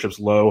his ownership's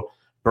low,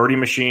 birdie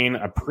machine.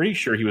 I'm pretty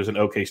sure he was an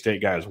OK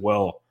State guy as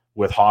well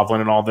with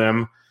Hovland and all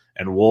them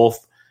and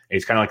Wolf.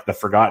 He's kind of like the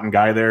forgotten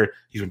guy there.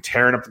 He's been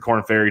tearing up the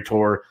Korn Ferry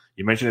Tour.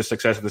 You mentioned his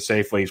success at the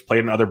Safeway. He's played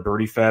in other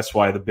birdie fests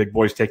while the big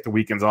boys take the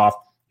weekends off.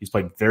 He's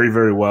played very,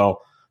 very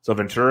well. So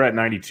Ventura at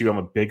 92, I'm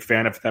a big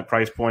fan of that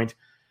price point.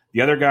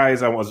 The other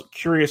guys I was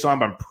curious on,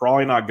 but I'm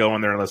probably not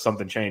going there unless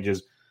something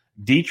changes.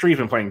 Detry's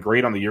been playing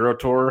great on the Euro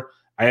Tour.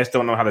 I just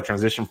don't know how the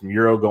transition from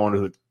Euro going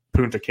to the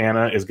Punta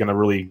Cana is going to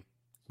really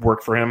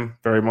work for him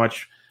very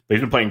much. But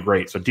he's been playing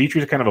great. So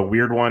Detry's kind of a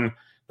weird one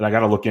that I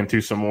got to look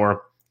into some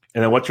more.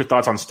 And then what's your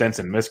thoughts on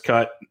Stenson?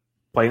 Miscut,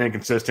 playing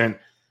inconsistent,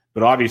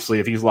 but obviously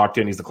if he's locked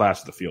in, he's the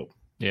class of the field.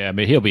 Yeah, I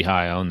mean, he'll be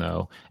high on,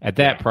 though. At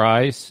that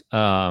price, he's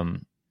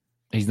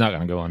not going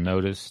to go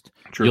unnoticed.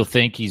 True. You'll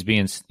think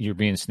you're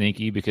being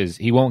sneaky because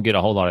he won't get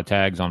a whole lot of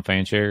tags on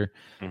FanShare.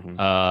 Mm-hmm.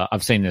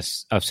 I've seen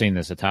this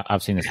 1,000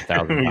 times.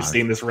 You've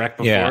seen this wreck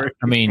before. Yeah,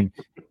 I mean,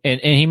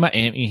 and he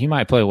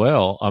might play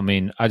well. I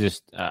mean, I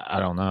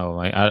don't know.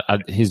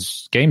 Like,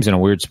 his game's in a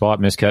weird spot.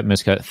 Miscut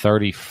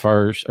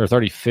 31st or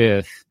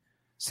 35th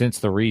since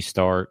the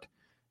restart,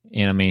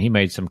 and I mean, he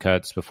made some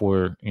cuts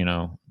before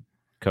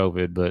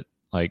COVID, but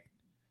like,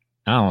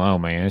 I don't know,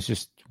 man. It's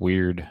just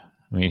weird.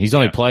 I mean, he's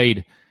only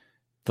played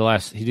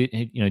he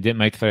didn't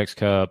make the FedEx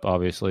Cup,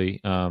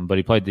 obviously, but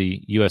he played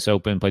the U.S.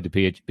 Open, played the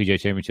PGA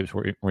Championships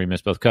where he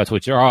missed both cuts,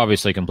 which are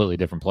obviously completely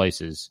different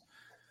places.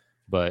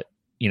 But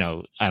I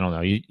don't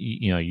know.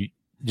 You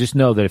just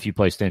know that if you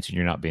play Stenson,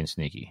 you're not being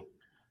sneaky.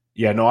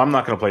 Yeah, no, I'm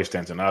not going to play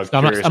Stenson.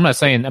 I'm not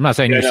saying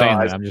you're saying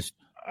that.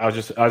 I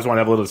just want to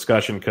have a little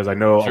discussion because I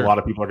know a lot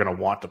of people are going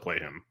to want to play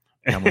him.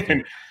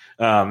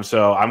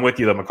 So I'm with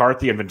you. The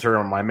McCarthy and Ventura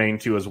are my main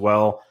two as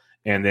well.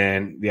 And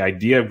then the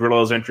idea of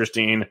Grillo is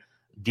interesting.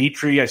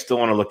 Detry, I still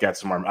want to look at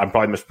some more. I'm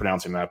probably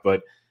mispronouncing that,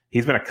 but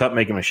he's been a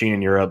cup-making machine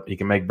in Europe. He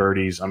can make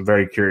birdies. I'm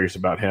very curious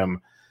about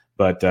him,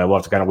 but we'll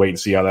have to kind of wait and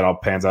see how that all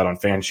pans out on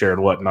FanShare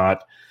and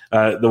whatnot.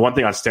 The one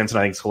thing on Stenson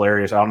I think is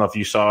hilarious. I don't know if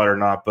you saw it or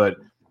not, but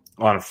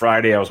on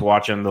Friday I was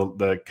watching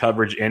the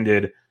coverage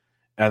ended.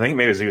 I think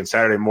maybe it was even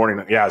Saturday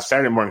morning. Yeah,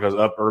 Saturday morning because I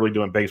was up early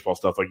doing baseball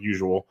stuff like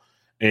usual.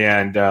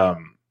 And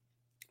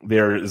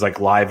there is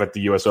like live at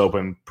the U.S.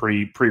 Open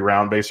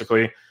pre-round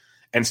basically.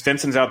 And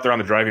Stenson's out there on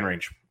the driving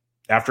range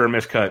after a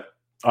miscut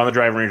on the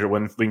driving range at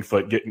Winged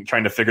Foot,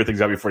 trying to figure things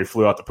out before he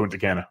flew out to Punta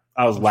Cana.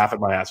 I was laughing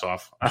my ass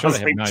off. I'm sure they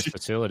have nice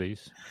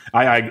facilities.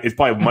 It's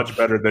probably much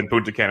better than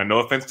Punta Cana. No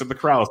offense to the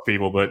Corales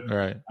people, but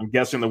right. I'm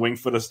guessing the Winged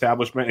Foot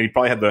establishment, and he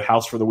probably had the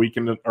house for the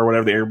weekend or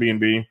whatever, the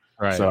Airbnb.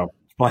 Right. So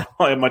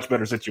probably a much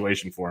better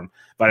situation for him.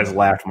 But I just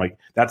laughed. I'm like,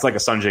 that's like a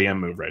Sanjay M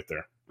move right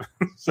there.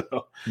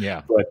 So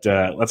yeah.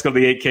 But let's go to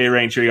the 8K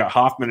range here. You got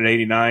Hoffman at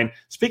 89.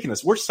 Speaking of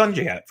this, where's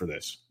Sanjay at for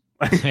this?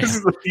 This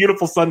is a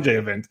beautiful Sanjay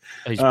event.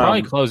 He's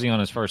probably closing on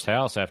his first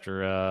house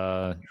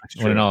after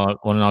winning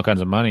all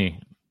kinds of money.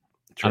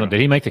 I don't know,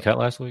 did he make the cut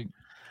last week?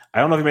 I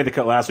don't know if he made the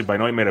cut last week, but I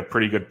know he made a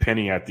pretty good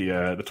penny at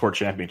the Tour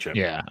Championship.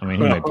 Yeah, I mean,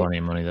 he made plenty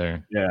of money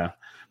there. Yeah.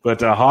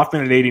 But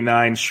Hoffman at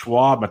 89,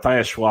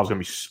 Matthias Schwab's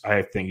going to be,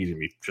 I think he's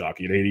going to be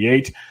jockey at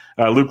 88.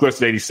 Luke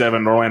List at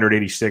 87, Norlander at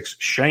 86,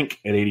 Schenk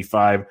at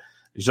 85,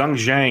 Zheng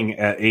Zhang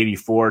at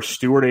 84,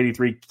 Stewart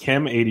 83,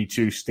 Kim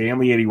 82,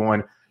 Stanley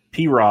 81,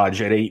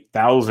 P-Raj at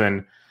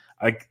 8,000.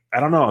 I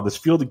don't know. This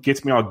field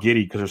gets me all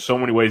giddy because there's so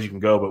many ways you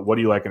can go, but what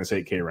do you like in this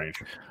 8K range?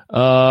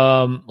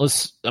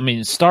 Let's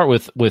start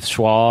with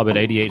Schwab at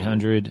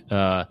 8,800.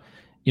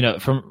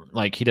 From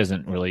like he's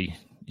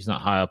not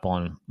high up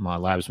on my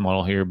Labs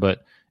model here,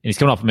 but he's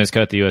coming off a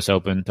miscut at the U.S.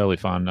 Open. Totally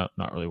fine.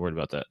 Not really worried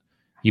about that.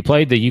 He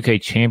played the UK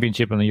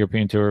Championship on the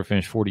European Tour,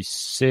 finished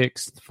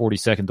 46th,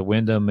 42nd to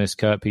Wyndham,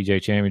 miscut,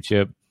 PGA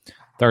Championship,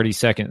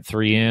 32nd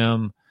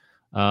 3M.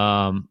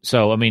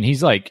 So I mean,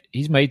 he's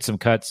made some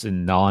cuts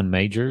in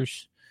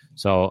non-majors,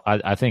 so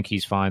I think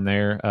he's fine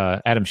there.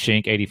 Adam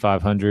Schenk,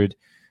 8,500.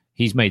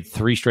 He's made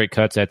 3 straight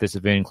cuts at this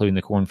event, including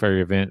the Korn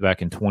Ferry event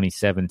back in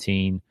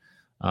 2017.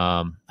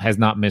 Has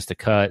not missed a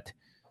cut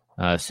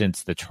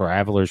since the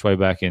Travelers way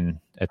back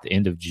at the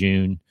end of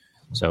June.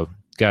 So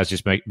guys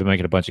just been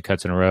making a bunch of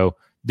cuts in a row.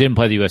 Didn't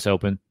play the U.S.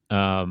 Open,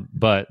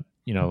 but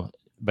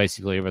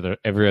basically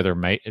every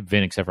other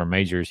event except for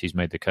majors, he's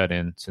made the cut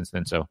in since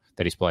then. So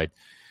that he's played.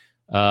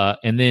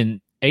 And then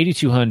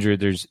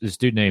 8,200, there's this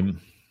dude named,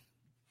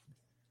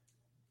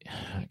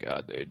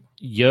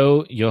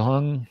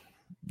 Yohung.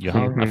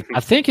 I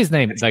think his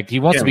name, like, he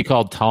wants to be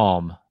called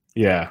Tom.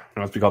 Yeah, he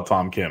wants to be called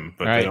Tom Kim.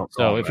 But right.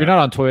 So if you're not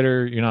on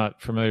Twitter, you're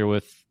not familiar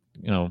with,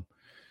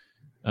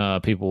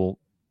 people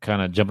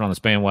kind of jumping on this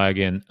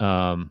bandwagon.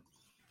 A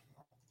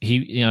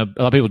lot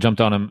of people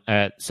jumped on him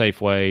at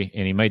Safeway,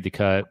 and he made the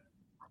cut.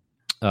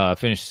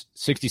 Finished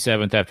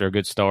 67th after a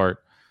good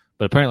start,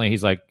 but apparently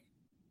he's like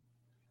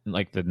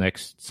the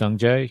next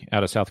Sungjae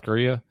out of South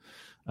Korea.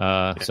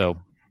 So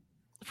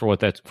for what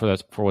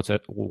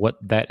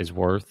that is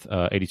worth,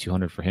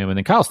 8,200 for him. And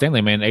then Kyle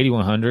Stanley, man,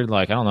 8,100.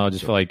 Like, I don't know. I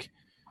just feel like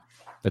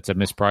that's a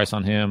misprice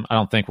on him. I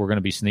don't think we're going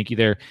to be sneaky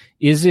there.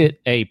 Is it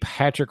a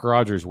Patrick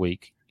Rogers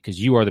week? Because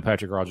you are the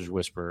Patrick Rogers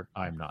whisperer.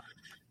 I'm not.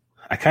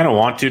 I kind of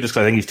want to just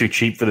because I think he's too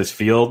cheap for this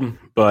field.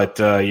 But,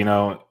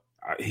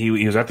 He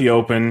was at the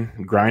Open,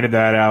 grinded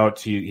that out.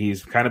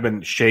 He's kind of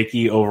been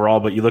shaky overall,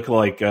 but you look at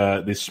like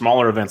these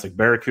smaller events like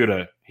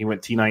Barracuda. He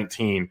went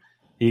T19.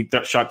 He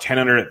shot 10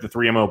 under at the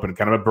 3M Open,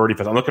 kind of a birdie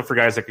fest. I'm looking for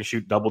guys that can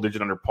shoot double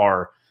digit under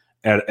par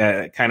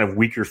at kind of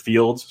weaker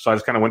fields. So I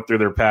just kind of went through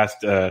their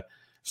past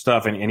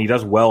stuff, and he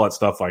does well at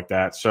stuff like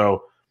that.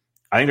 So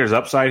I think there's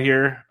upside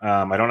here.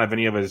 I don't have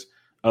any of his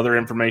other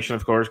information,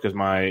 of course, because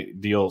my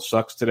deal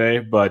sucks today,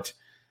 but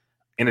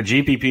in a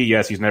GPP,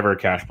 yes, he's never a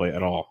cash play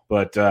at all.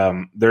 But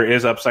there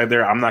is upside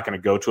there. I'm not going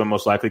to go to him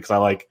most likely because I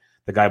like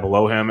the guy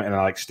below him, and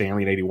I like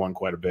Stanley at 81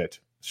 quite a bit.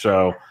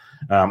 So,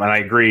 and I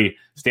agree,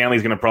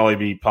 Stanley's going to probably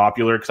be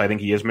popular because I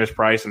think he is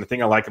mispriced. And the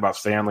thing I like about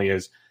Stanley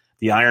is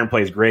the iron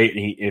play is great.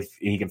 And if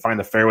he can find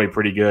the fairway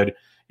pretty good.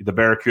 The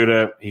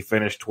Barracuda, he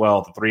finished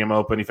 12th. The 3M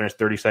Open, he finished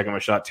 32nd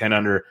with shot 10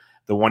 under.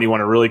 The one you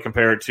want to really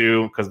compare it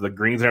to, because the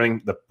greens and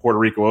everything, the Puerto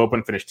Rico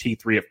Open finished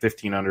T3 at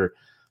 15 under.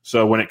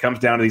 So when it comes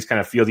down to these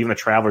kind of fields, even the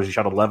Travelers, he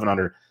shot 11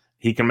 under.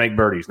 He can make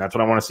birdies. And that's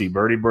what I want to see.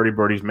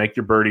 Birdies. Make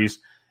your birdies.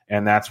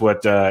 And that's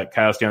what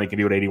Kyle Stanley can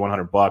do at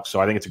 $8,100.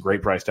 So I think it's a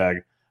great price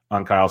tag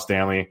on Kyle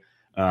Stanley.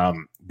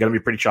 Going to be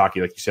pretty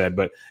chalky, like you said.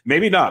 But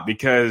maybe not,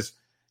 because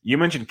you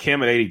mentioned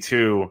Kim at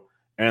 82,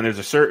 and there's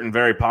a certain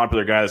very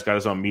popular guy that's got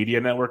his own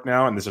media network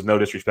now. And this is no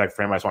disrespect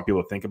for him. I just want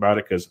people to think about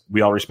it because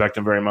we all respect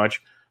him very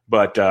much.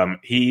 But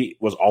he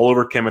was all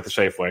over Kim at the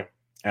Safeway.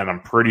 And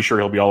I'm pretty sure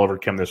he'll be all over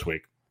Kim this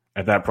week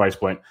at that price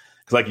point.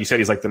 Because like you said,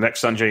 he's like the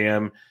next Sungjae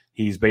Im.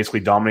 He's basically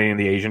dominating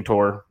the Asian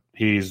Tour.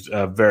 He's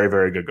a very,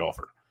 very good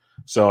golfer.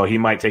 So he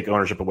might take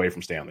ownership away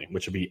from Stanley,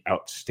 which would be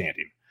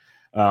outstanding.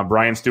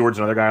 Brian Stewart's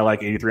another guy I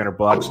like,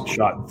 $8,300.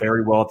 Shot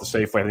very well at the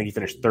Safeway. I think he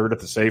finished third at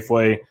the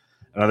Safeway.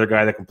 Another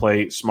guy that can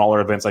play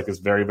smaller events like this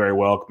very, very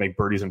well, can make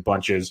birdies in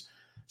bunches.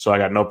 So I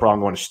got no problem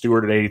going to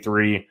Stewart at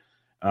 83.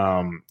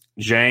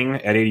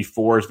 Zhang at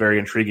 84 is very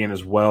intriguing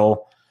as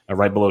well,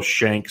 right below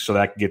Shank. So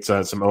that gets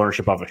some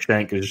ownership off of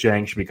Shank because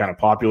Zhang should be kind of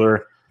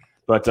popular.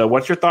 But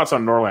what's your thoughts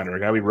on Norlander, a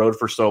guy we rode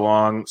for so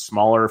long,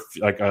 smaller,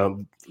 like a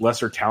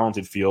lesser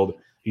talented field?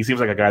 He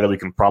seems like a guy that we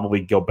can probably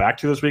go back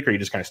to this week, or are you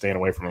just kind of staying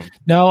away from him?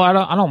 No, I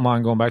don't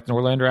mind going back to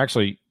Norlander.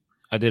 Actually,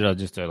 I did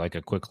like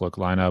a quick look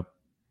lineup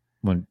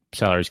when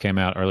salaries came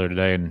out earlier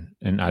today,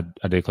 and I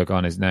did click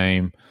on his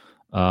name.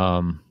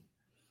 I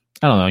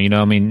don't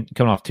know,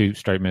 coming off 2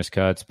 straight missed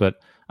cuts,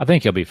 but I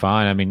think he'll be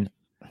fine. I mean,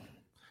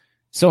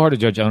 it's so hard to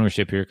judge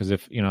ownership here because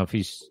if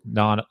he's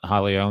not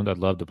highly owned, I'd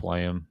love to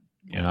play him.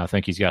 I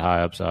think he's got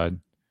high upside.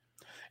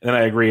 And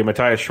I agree.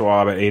 Matthias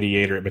Schwab at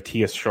 88, or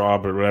Matthias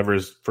Schwab, or whatever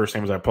his first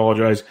name is, I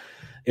apologize,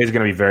 is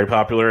going to be very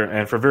popular,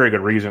 and for very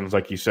good reasons.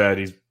 Like you said,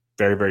 he's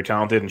very, very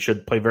talented and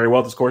should play very well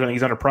at this course. I think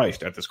he's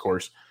underpriced at this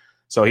course.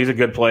 So he's a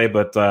good play,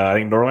 but I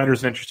think Norlander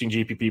is an interesting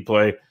GPP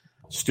play.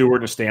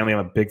 Stewart and Stanley, I'm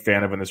a big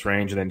fan of in this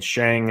range. And then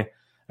Zhang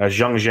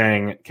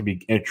can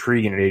be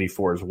intriguing at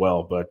 84 as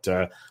well. But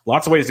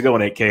lots of ways to go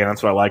in 8K, and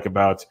that's what I like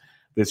about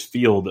this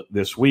field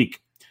this week.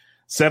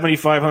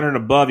 7,500 and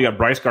above, you got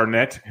Bryce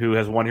Garnett, who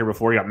has won here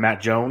before. You got Matt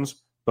Jones,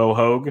 Bo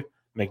Hogue,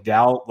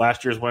 McDowell,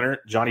 last year's winner,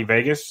 Johnny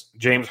Vegas,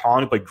 James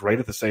Hahn, who played great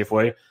at the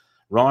Safeway,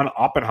 Ron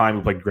Oppenheim,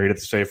 who played great at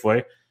the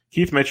Safeway,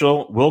 Keith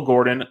Mitchell, Will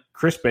Gordon,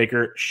 Chris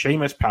Baker,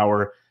 Seamus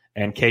Power,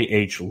 and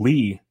K.H.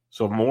 Lee.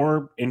 So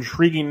more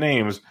intriguing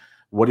names.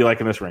 What do you like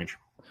in this range?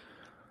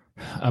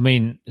 I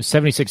mean,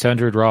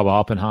 7,600, Rob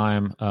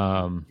Oppenheim,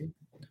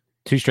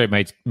 2 straight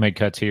made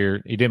cuts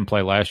here. He didn't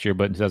play last year,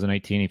 but in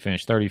 2018 he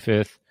finished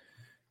 35th.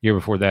 Year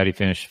before that, he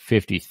finished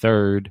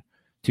 53rd.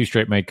 2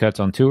 straight made cuts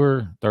on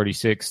tour,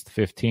 36th,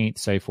 15th,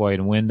 Safeway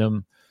and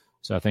Wyndham.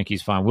 So I think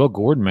he's fine. Will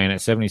Gordon, man, at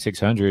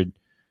 7,600.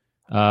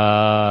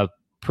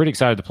 Pretty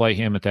excited to play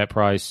him at that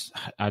price.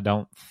 I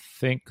don't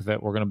think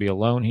that we're going to be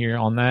alone here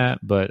on that,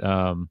 but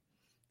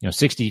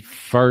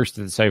 61st at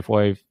the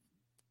Safeway,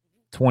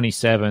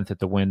 27th at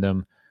the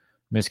Wyndham.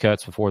 Missed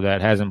cuts before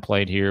that. Hasn't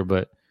played here,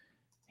 but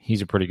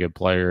he's a pretty good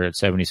player at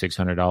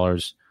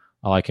 $7,600.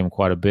 I like him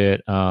quite a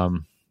bit.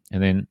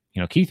 And then,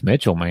 Keith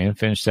Mitchell, man,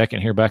 finished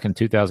second here back in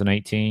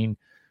 2018,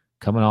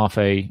 coming off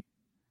a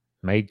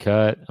made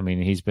cut. I mean,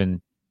 he's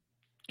been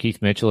Keith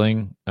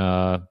Mitchelling,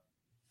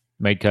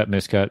 made cut,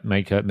 missed cut,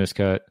 made cut, missed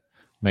cut,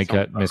 made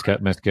cut, missed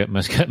cut, missed cut,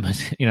 missed cut,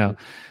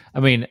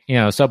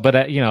 but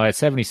at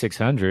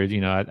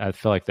 7,600, I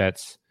feel like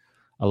that's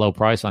a low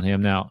price on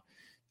him. Now,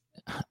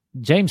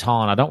 James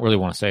Hahn, I don't really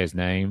want to say his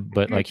name,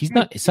 but like he's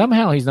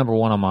number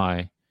 1 on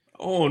my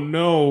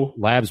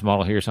labs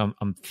model here, so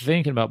I'm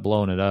thinking about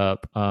blowing it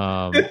up.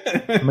 9th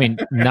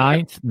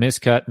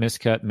miscut,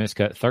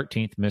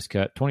 13th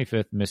miscut,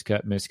 25th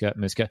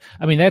miscut.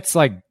 I mean, that's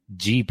like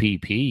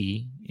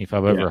GPP if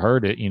I've ever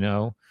heard it,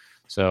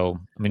 So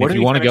I mean, if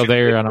you want to go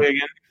there,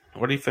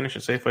 what did he finish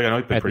at Safeway? I know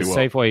he played pretty well.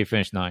 At Safeway, he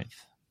finished 9th.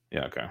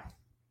 Yeah, okay.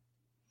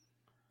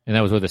 And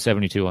that was with a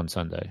 72 on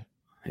Sunday.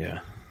 Yeah,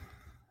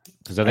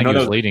 because I think he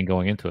was leading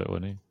going into it,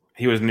 wasn't he?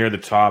 He was near the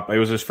top. It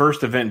was his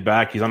first event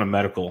back. He's on a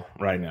medical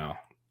right now.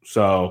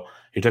 So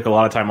he took a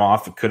lot of time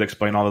off. It could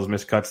explain all those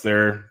miscuts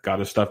there. Got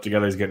his stuff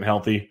together. He's getting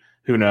healthy.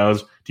 Who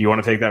knows? Do you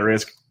want to take that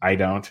risk? I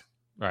don't.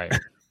 Right.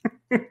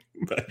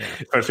 But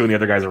especially when the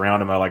other guys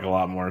around him I like a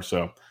lot more.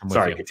 So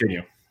sorry,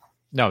 continue.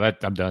 No,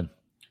 I'm done.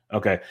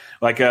 Okay.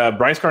 Like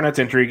Bryce Garnett's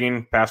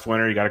intriguing, past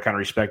winner. You got to kind of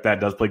respect that.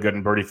 Does play good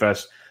in Birdie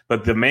Fest.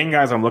 But the main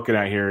guys I'm looking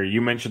at here,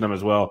 you mentioned them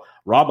as well.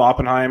 Rob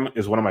Oppenheim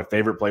is one of my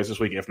favorite plays this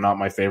week, if not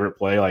my favorite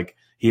play. Like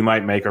he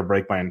might make or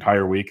break my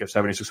entire week at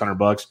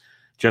 $7,600.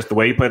 Just the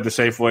way he played at the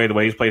Safeway, the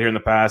way he's played here in the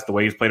past, the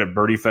way he's played at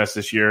Birdie Fest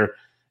this year.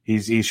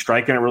 He's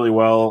striking it really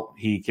well.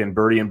 He can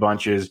birdie in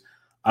bunches.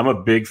 I'm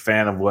a big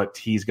fan of what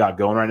he's got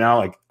going right now.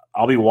 Like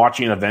I'll be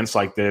watching events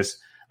like this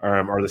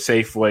or the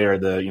Safeway or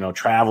the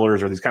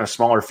Travelers or these kind of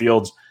smaller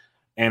fields,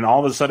 and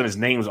all of a sudden his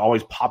name's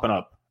always popping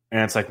up.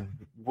 And it's like,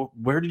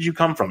 where did you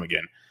come from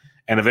again?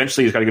 And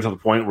eventually he's got to get to the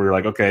point where you're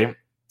like, okay,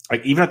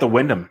 like even at the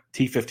Wyndham,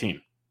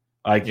 T15,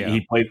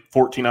 he played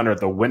 14 under at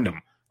the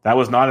Wyndham. That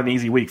was not an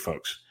easy week,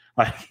 folks.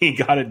 Like he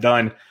got it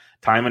done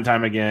time and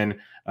time again.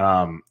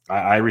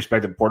 I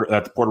respect the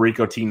Puerto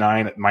Rico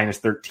T9 at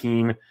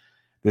 -13.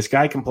 This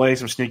guy can play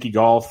some sneaky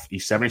golf.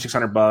 He's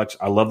 $7,600.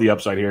 I love the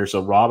upside here.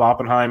 So Rob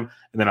Oppenheim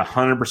and then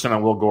 100%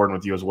 on Will Gordon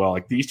with you as well.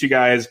 Like these two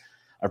guys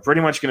are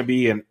pretty much going to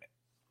be in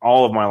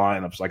all of my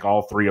lineups, like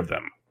all three of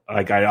them.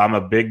 Like I'm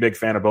a big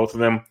fan of both of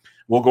them.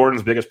 Will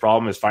Gordon's biggest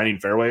problem is finding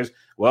fairways.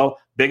 Well,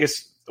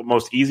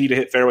 most easy to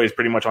hit fairways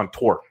pretty much on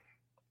tour.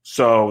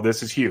 So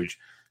this is huge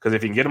because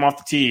if you can get him off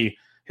the tee,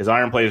 his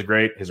iron play is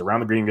great. His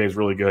around the green game is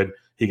really good.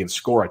 He can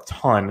score a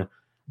ton.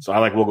 So I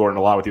like Will Gordon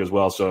a lot with you as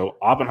well. So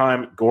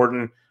Oppenheim,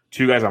 Gordon,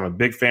 two guys I'm a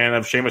big fan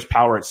of. Seamus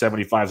Power at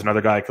 75 is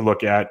another guy I could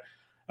look at.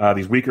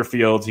 These weaker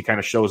fields, he kind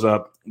of shows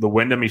up. The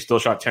Wyndham, he still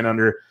shot 10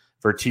 under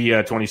for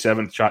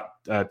T27, shot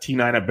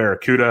T9 at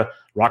Barracuda,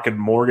 Rocket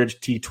Mortgage,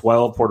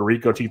 T12, Puerto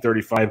Rico,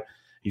 T35.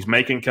 He's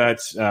making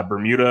cuts.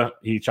 Bermuda,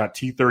 he shot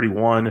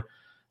T31.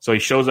 So he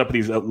shows up at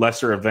these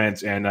lesser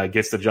events and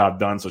gets the job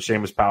done. So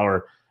Seamus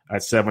Power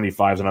at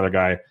 75 is another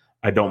guy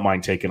I don't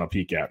mind taking a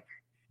peek at.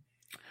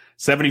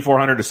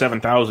 7,400 to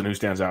 7,000, who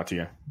stands out to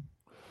you?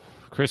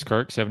 Chris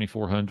Kirk,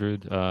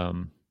 7,400. I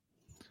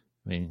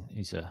mean,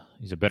 he's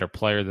a better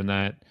player than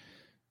that.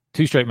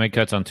 2 straight made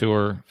cuts on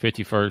tour,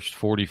 51st,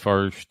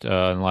 41st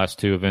in the last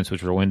 2 events,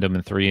 which were Wyndham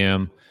and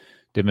 3M.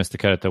 Did miss the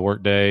cut at the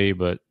Workday,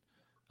 but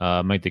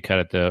made the cut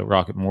at the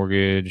Rocket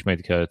Mortgage, made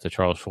the cut at the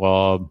Charles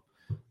Schwab.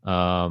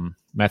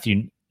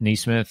 Matthew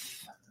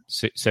Neesmith,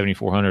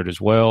 7,400 as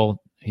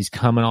well. He's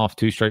coming off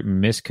 2 straight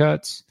missed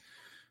cuts,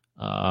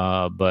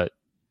 but,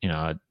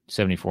 at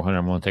 7,400,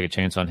 I'm going to take a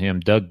chance on him.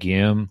 Doug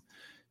Gim,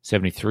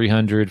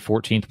 7,300,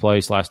 14th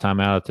place last time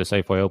out at the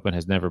Safeway Open,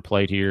 has never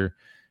played here.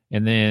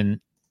 And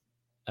then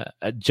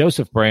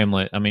Joseph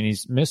Bramlett, I mean,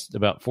 he's missed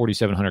about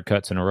 4,700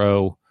 cuts in a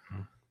row,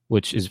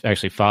 which is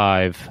actually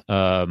 5.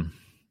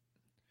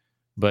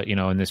 But,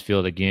 in this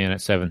field, again, at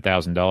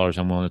 $7,000,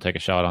 I'm willing to take a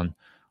shot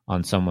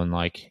on someone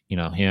like,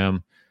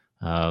 him.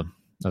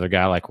 Another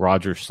guy like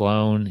Roger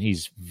Sloan,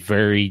 he's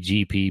very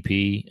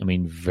GPP. I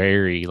mean,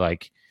 very,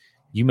 like,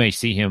 you may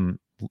see him,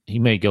 he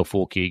may go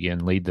full key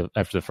again,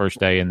 after the first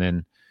day and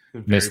then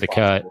miss the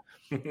cut.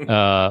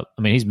 I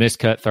mean, he's missed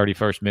cut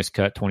 31st, missed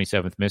cut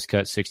 27th, missed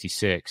cut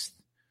 66th.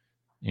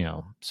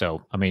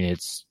 So I mean,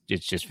 it's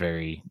just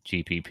very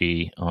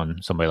GPP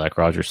on somebody like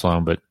Roger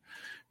Sloan, but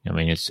I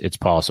mean, it's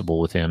possible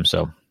with him.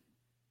 So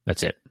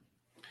that's it.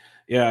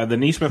 Yeah, the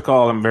Neesmith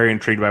call I'm very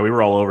intrigued by. We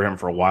were all over him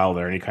for a while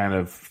there, and he kind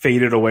of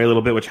faded away a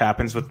little bit, which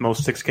happens with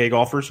most 6K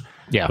golfers.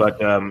 Yeah. But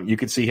you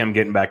could see him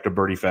getting back to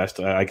Birdie Fest.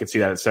 I could see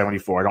that at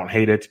 74. I don't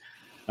hate it.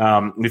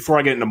 Before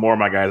I get into more of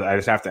my guys, I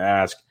just have to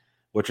ask,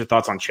 what's your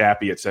thoughts on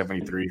Chappie at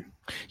 73?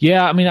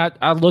 Yeah, I mean,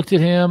 I looked at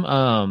him,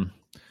 at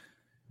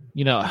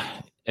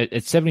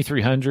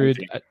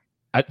 7,300.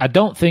 I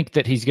don't think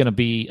that he's going to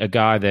be a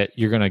guy that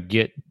you're going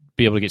to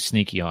be able to get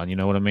sneaky on. You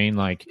know what I mean?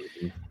 Like,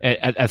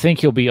 I think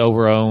he'll be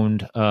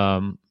over-owned.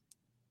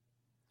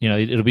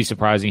 It'll be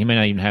surprising. He may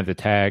not even have the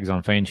tags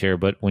on Fanshare,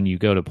 but when you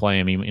go to play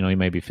him, he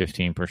may be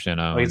 15%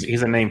 owned.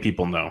 He's a name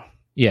people know.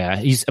 Yeah,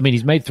 he's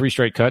made 3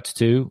 straight cuts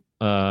too.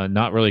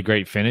 Not really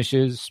great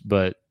finishes,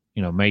 but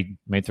made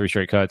 3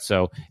 straight cuts.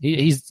 So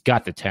he's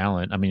got the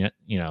talent. I mean,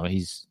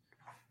 he's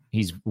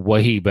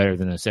way better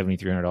than a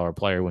 $7,300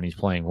 player when he's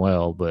playing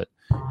well. But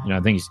I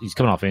think he's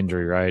coming off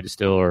injury, right?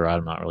 Still, or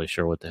I'm not really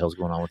sure what the hell's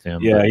going on with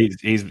him. Yeah, but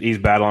he's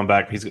battling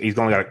back. He's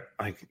only got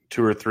like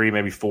 2 or 3,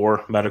 maybe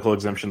 4 medical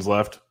exemptions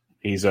left.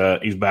 He's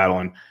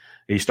battling.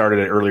 He started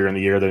it earlier in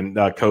the year. Then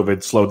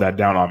COVID slowed that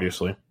down,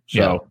 obviously.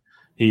 So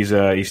he's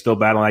still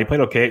battling. He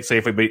played okay at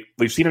Safeway, but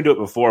we've seen him do it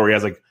before. Where he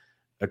has like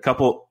a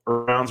couple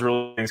rounds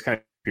really. He's kind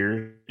of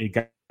here. He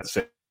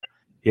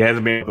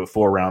hasn't been able to put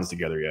 4 rounds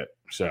together yet.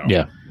 So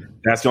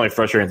that's the only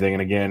frustrating thing.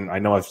 And again, I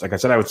know, like I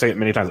said, I would say it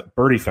many times at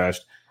Birdie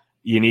Fest,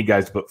 you need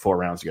guys to put 4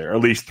 rounds together, or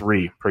at least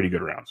 3 pretty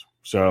good rounds.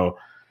 So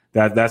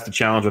that's the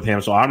challenge with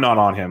him. So I'm not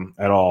on him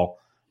at all,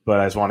 but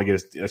I just want to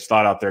get his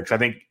thought out there because I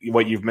think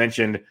what you've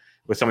mentioned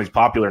with some of these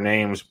popular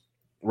names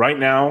right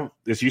now,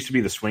 this used to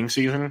be the swing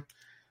season.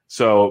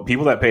 So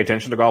people that pay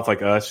attention to golf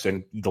like us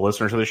and the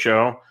listeners of the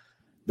show,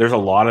 there's a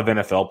lot of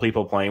NFL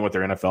people playing with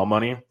their NFL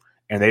money,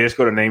 and they just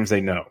go to names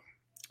they know.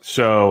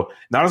 So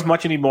not as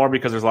much anymore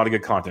because there's a lot of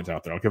good content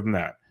out there. I'll give them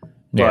that.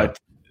 Yeah. But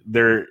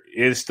there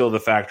is still the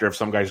factor of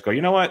some guys go,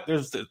 you know what?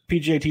 There's the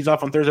PGA tees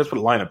off on Thursday. Let's put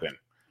a lineup in,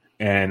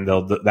 and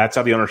that's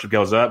how the ownership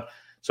goes up.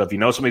 So if you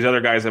know some of these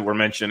other guys that we're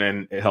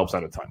mentioning, it helps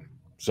out a ton.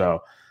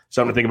 So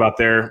something to think about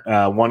there.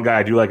 One guy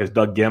I do like is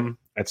Doug Gim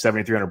at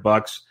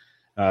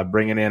 $7,300,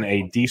 bringing in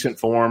a decent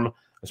form,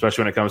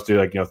 especially when it comes to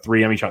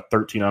 3M. He shot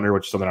 13 under,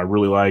 which is something I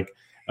really like.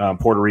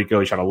 Puerto Rico,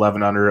 he shot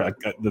 11 under.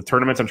 The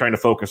tournaments I'm trying to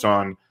focus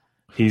on,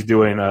 he's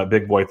doing a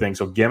big boy thing.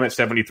 So Gim at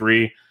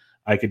 73,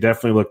 I could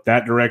definitely look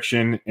that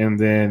direction. And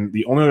then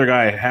the only other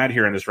guy I had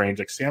here in this range,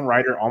 like Sam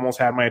Ryder, almost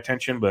had my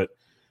attention, but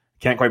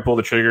can't quite pull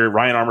the trigger.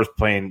 Ryan Armour's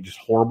playing just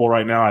horrible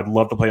right now. I'd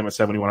love to play him at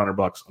 $7,100.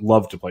 I'd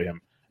love to play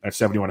him at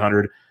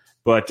 $7,100.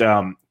 But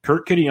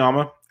Kurt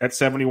Kitayama at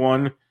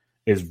 71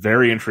 is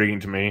very intriguing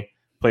to me.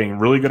 Playing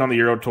really good on the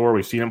Euro Tour.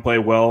 We've seen him play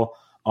well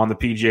on the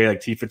PGA, like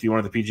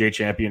T51 at the PGA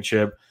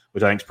Championship,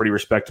 which I think is pretty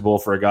respectable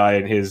for a guy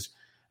in his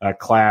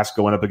class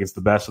going up against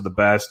the best of the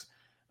best.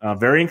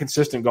 Very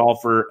inconsistent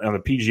golfer on the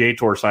PGA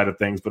Tour side of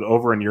things, but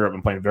over in Europe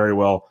and playing very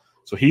well.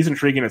 So he's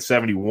intriguing at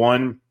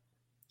 71.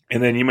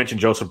 And then you mentioned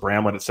Joseph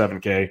Bramlett at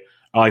 7K.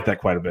 I like that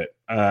quite a bit.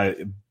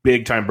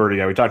 Big-time birdie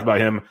guy. We talked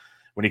about him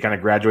when he kind of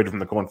graduated from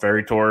the Korn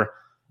Ferry Tour.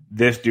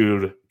 This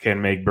dude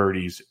can make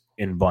birdies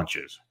in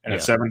bunches. And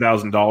at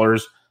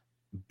 $7,000,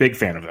 big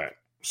fan of that.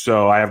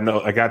 So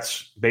I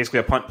got basically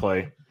a punt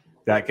play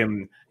that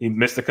he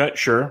missed the cut,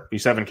 sure.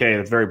 He's 7K,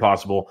 that's very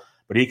possible.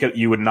 But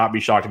you would not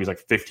be shocked if he's like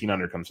 15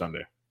 under come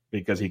Sunday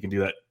because he can do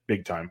that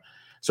big time.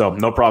 So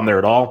no problem there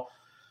at all.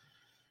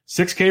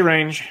 6K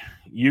range,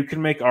 you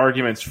can make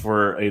arguments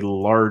for a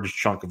large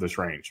chunk of this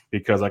range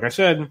because, like I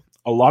said,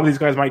 a lot of these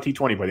guys might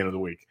T20 by the end of the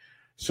week.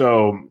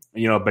 So,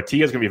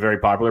 Batia is going to be very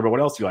popular, but what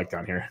else do you like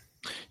down here?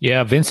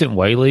 Yeah, Vincent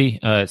Whaley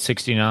at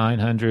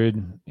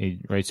 6,900. He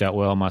rates out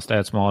well on my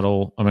stats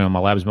model. On my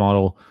labs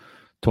model.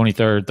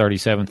 23rd,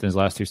 37th in his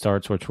last two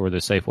starts, which were the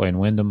Safeway and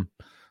Wyndham.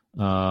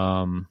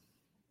 Batea,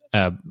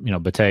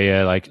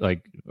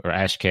 or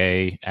Ash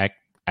K,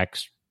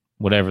 Ax,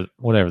 whatever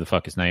the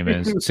fuck his name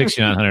is,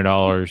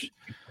 $6,900.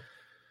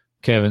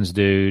 Kevin's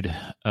dude.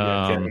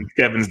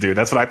 Kevin's dude.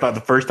 That's what I thought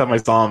the first time I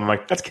saw him. I'm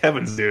like, that's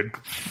Kevin's dude.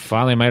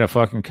 Finally made a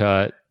fucking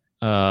cut.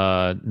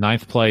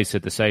 9th place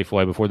at the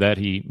Safeway. Before that,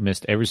 he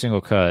missed every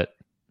single cut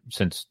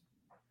since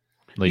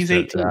at least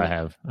that I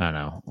have. I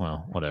know.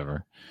 Well,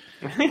 whatever.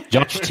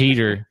 Josh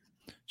Teeter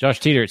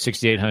at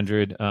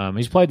 6,800.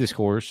 He's played this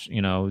course.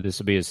 This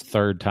will be his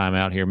third time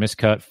out here.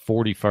 Miscut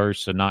 41st,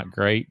 so not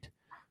great.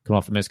 Come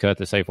off the miscut at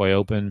the Safeway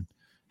Open.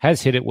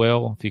 Has hit it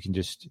well if you can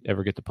just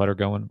ever get the putter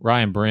going.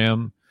 Ryan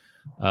Brim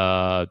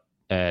at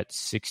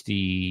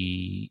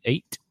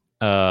 68.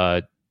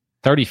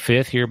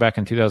 35th here back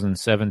in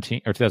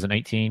 2017 or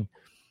 2018.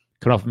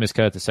 Come off the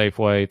miscut at the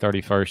Safeway.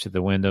 31st at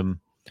the Wyndham.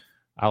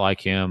 I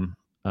like him.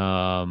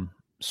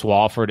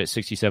 Swafford at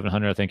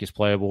 6,700, I think, is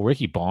playable.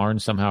 Ricky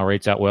Barnes somehow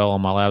rates out well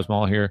on my labs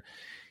model here.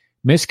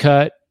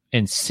 Miscut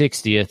and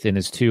 60th in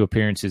his 2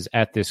 appearances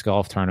at this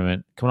golf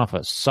tournament, coming off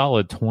a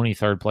solid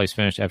 23rd place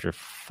finish after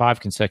 5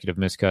 consecutive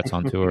miscuts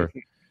on tour.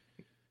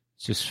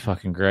 It's just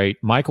fucking great.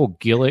 Michael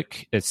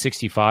Gillick at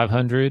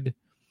 6,500.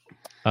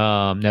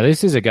 Now,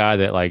 this is a guy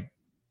that,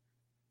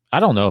 I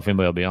don't know if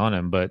anybody will be on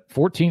him, but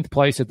 14th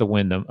place at the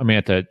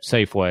at the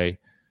Safeway,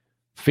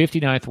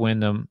 59th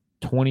Wyndham,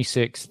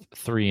 26th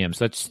 3M.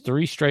 So that's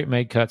 3 straight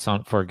made cuts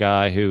for a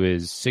guy who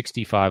is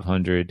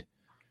 6,500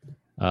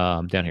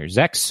 down here.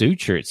 Zach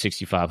Sucher at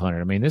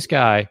 6,500. This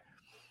guy,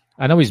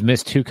 I know he's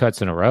missed 2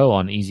 cuts in a row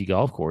on easy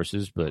golf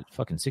courses, but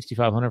fucking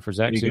 6,500 for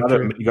Zach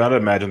Sucher. You got to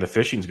imagine the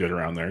fishing's good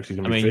around there because he's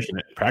going to be fishing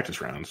at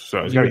practice rounds.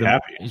 So he's got to be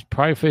happy. He's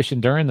probably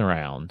fishing during the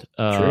round.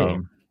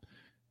 True.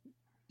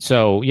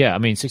 So, yeah,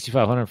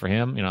 6,500 for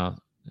him,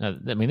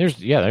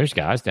 there's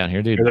guys down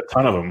here, dude. There's a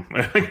ton of them.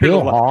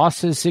 Bill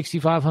Haas is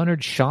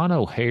 6,500. Sean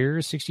O'Hare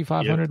is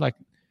 6,500. Yep.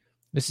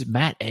 This is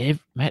Matt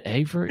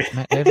Avery,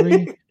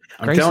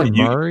 Grayson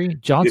Murray,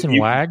 Johnson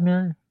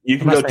Wagner. You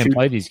can go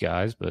play these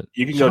guys, but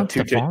you can go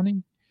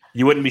 210.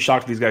 You wouldn't be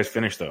shocked if these guys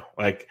finish though.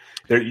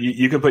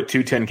 You could put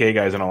 2 10K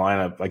guys in a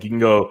lineup. You can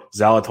go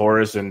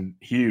Zalatoris and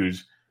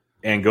Hughes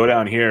and go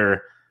down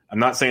here. I'm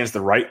not saying it's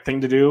the right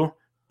thing to do,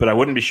 but I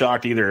wouldn't be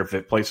shocked either if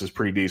it places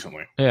pretty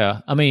decently.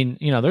 Yeah.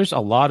 There's a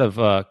lot of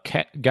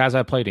guys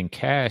I played in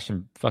cash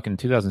in fucking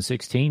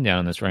 2016 down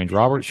in this range.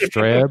 Robert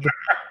Streb.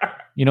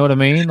 You know what I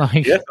mean?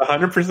 Yes,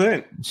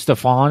 100%.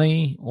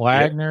 Stefani,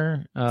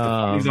 Wagner.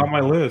 He's on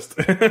my list.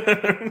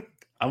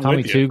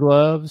 Tommy Two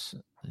Gloves.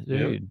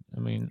 Dude,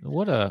 yep.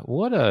 What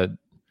a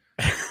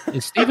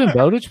is Stephen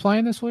Bowditch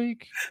playing this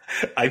week?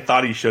 I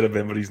thought he should have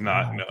been, but he's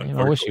not. No,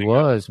 I wish he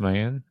was,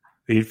 man.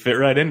 He'd fit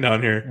right in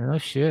down here. No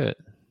shit.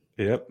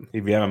 Yep.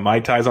 He'd be having Mai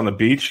Tais on the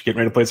beach, getting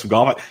ready to play some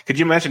golf. Could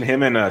you imagine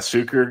him and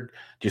Suker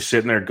just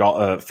sitting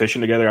there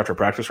fishing together after a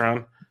practice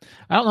round?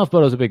 I don't know if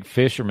Bodo's a big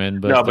fisherman,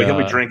 but no, but he'll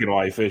be drinking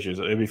while he fishes.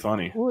 It'd be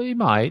funny. Well, he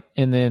might,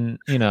 and then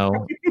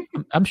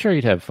I'm sure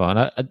he'd have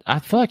fun. I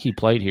feel like he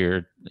played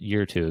here a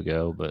year or two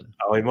ago, but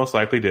he most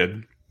likely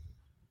did.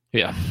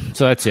 Yeah,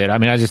 so that's it. I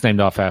mean, I just named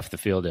off half the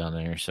field down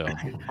there. So,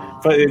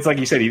 but it's like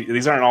you said,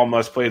 these aren't all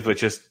must plays,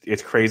 but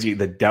it's crazy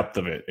the depth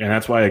of it, and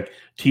that's why like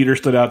Teeter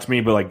stood out to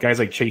me. But like guys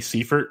like Chase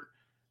Seifert,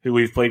 who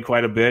we've played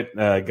quite a bit,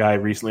 guy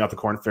recently off the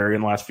Korn Ferry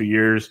in the last few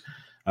years,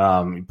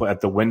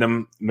 at the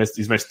Wyndham,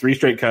 he's missed 3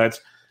 straight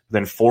cuts,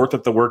 then 4th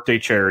at the Workday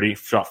Charity,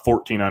 shot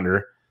 14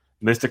 under,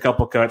 missed a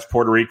couple cuts.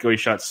 Puerto Rico, he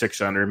shot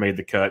 6 under, made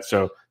the cut,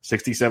 so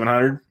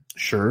 6,700,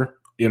 sure,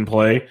 in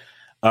play.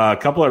 A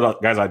couple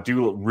of guys I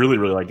do really,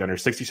 really like under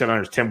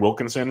 6,700 is Tim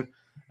Wilkinson,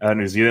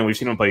 New Zealand. We've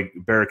seen him play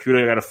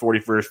Barracuda, got a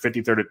 41st,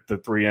 53rd at the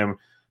 3M,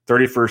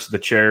 31st at the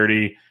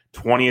Charity,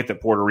 20th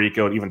at Puerto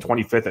Rico, and even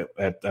 25th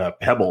at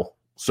Pebble.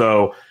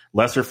 So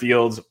lesser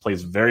fields,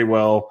 plays very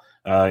well.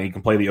 He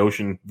can play the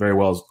Ocean very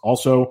well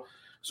also.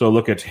 So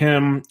look at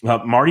him.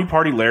 Marty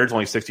Party Laird's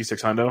only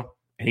 6,600,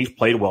 and he's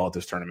played well at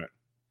this tournament.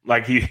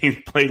 Like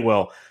he played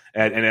well,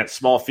 and at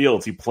small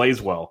fields, he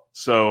plays well.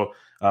 So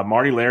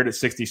Marty Laird at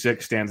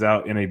 66 stands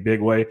out in a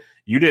big way.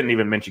 You didn't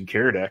even mention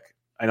Karadek.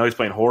 I know he's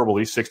playing horrible.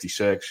 He's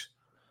 66.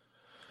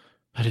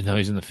 I didn't know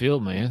he's in the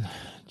field, man.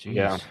 Jeez.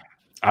 Yeah.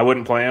 I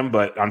wouldn't play him,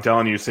 but I'm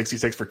telling you,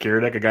 66 for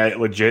Karadek, a guy that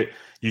legit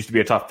used to be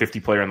a top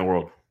 50 player in the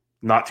world.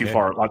 Not too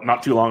far,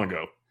 not too long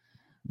ago.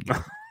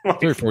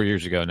 3 or 4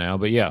 years ago now,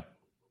 but yeah.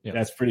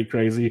 That's pretty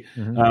crazy.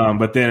 Mm-hmm.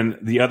 But then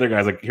the other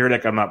guys, like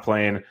Karadek, I'm not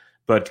playing.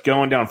 But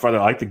going down farther,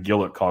 I like the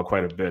Gillett call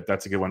quite a bit.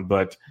 That's a good one.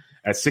 But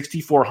at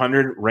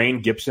 6,400,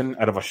 Rain Gibson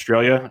out of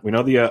Australia. We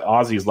know the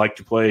Aussies like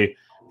to play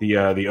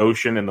the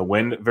Ocean and the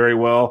Wind very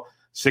well.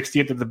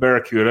 60th at the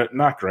Barracuda,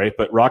 not great.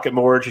 But Rocket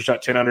Mortgage, he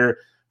shot 10 under.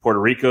 Puerto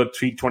Rico,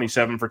 tweet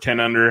 27 for 10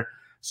 under.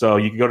 So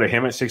you can go to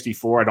him at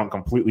 64. I don't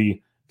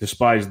completely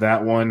despise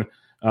that one.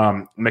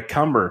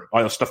 McCumber,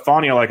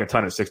 Stefani, I like a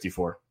ton at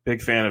 64.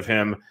 Big fan of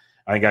him.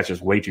 I think that's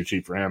just way too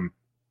cheap for him.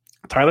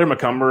 Tyler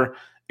McCumber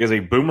is a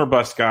boomer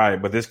bust guy,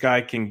 but this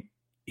guy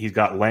he's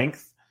got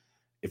length.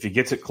 If he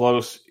gets it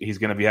close, he's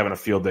going to be having a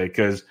field day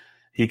because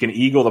he can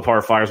eagle the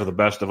par fives with the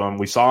best of them.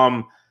 We saw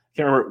him, I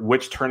can't remember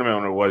which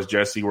tournament it was,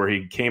 Jesse, where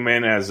he came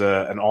in as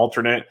an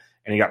alternate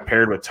and he got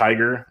paired with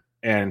Tiger.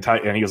 And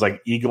he was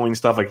like eagling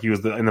stuff, like he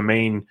was in the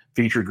main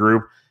feature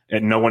group,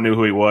 and no one knew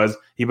who he was.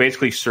 He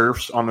basically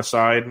surfs on the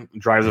side,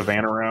 drives a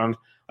van around.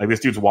 Like this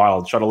dude's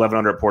wild. Shot 11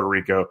 under at Puerto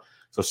Rico,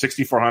 so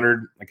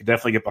 6,400. I could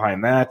definitely get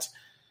behind that.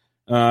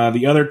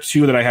 The other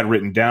two that I had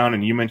written down,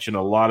 and you mentioned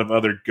a lot of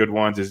other good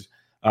ones, is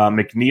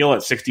McNeil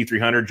at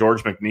 6,300.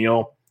 George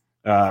McNeil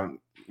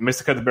missed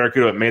the cut at the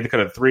Barracuda, but made the cut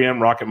at 3M.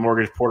 Rocket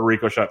Mortgage, Puerto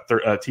Rico shot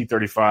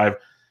T35.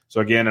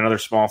 So again, another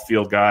small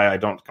field guy. I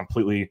don't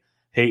completely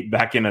hate.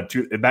 Back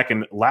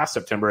in last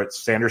September at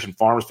Sanderson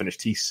Farms finished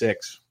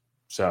T6.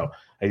 So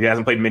he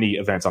hasn't played many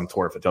events on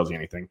tour, if it tells you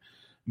anything.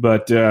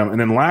 But and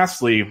then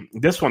lastly,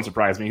 this one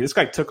surprised me. This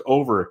guy took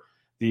over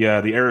the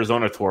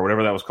Arizona tour,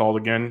 whatever that was called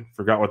again.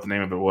 Forgot what the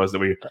name of it was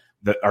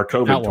our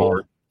COVID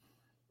Outlaw.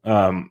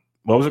 tour.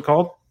 What was it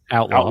called?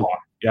 Outlaw.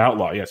 Yeah,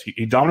 Outlaw. Yes,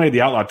 he dominated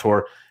the Outlaw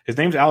tour. His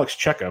name's Alex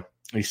Cheka.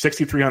 He's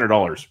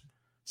 $6,300.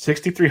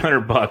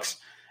 $6,300.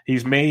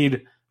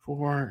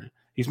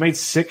 He's made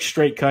 6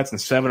 straight cuts and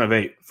 7 of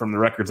 8 from the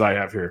records I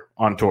have here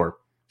on tour.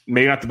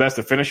 Maybe not the best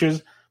of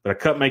finishes, but a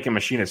cut making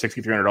machine at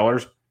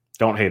 $6,300.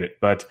 Don't hate it.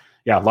 But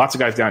yeah, lots of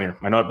guys down here.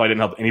 I know it probably didn't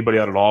help anybody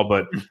out at all,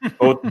 but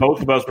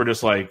both of us were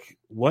just like,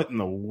 what in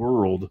the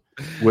world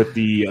with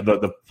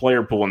the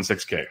player pool in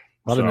 6K?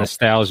 A lot of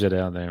nostalgia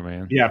down there,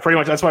 man. Yeah, pretty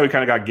much. That's why we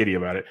kind of got giddy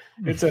about it.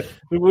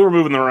 We were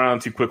moving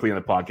around too quickly in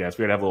the podcast.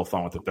 We had to have a little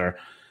fun with it there.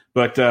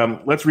 But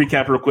let's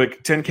recap real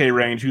quick. 10K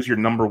range. Who's your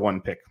number one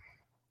pick?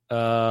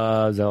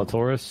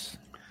 Zalatoris.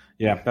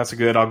 Yeah, that's a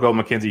good. I'll go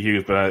Mackenzie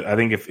Hughes, but I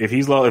think if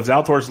he's low, if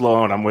Zalatoris is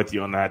low, and I'm with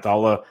you on that,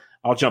 I'll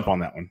jump on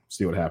that one.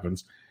 See what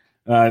happens.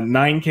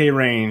 9K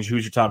range.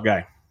 Who's your top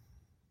guy?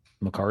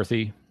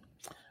 McCarthy.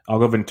 I'll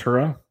go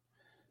Ventura.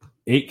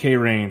 8K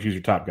range. Who's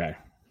your top guy?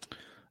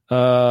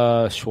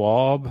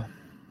 Schwab.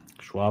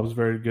 Schwab's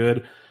very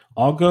good.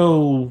 I'll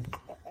go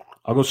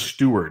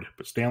Stewart,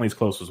 but Stanley's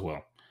close as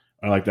well.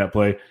 I like that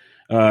play.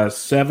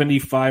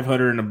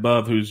 7,500 and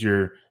above. Who's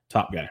your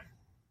top guy?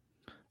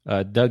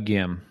 Doug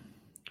Gim.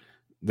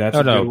 That's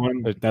a good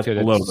one. That's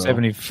below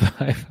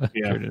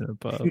 7,500 and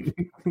above.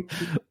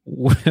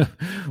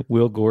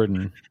 Will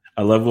Gordon.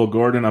 I love Will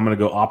Gordon. I'm going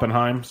to go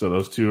Oppenheim. So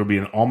those two will be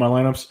in all my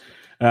lineups.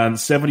 And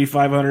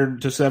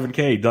 7,500 to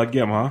 7K. Doug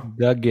Gim, huh?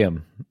 Doug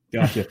Gim.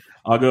 Gotcha.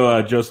 I'll go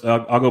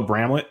I'll go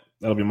Bramlett.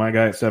 That'll be my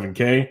guy at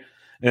 7K.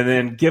 And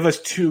then give us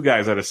 2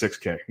 guys out of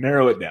 6K.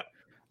 Narrow it down.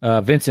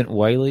 Vincent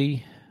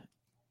Whaley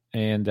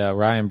and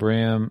Ryan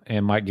Brim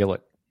and Mike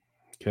Gillett.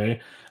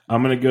 Okay.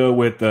 I'm going to go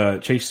with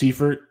Chase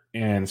Seifert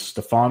and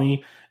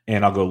Stefani,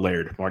 and I'll go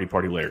Laird, Marty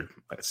Party Laird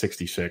at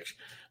 66.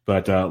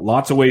 But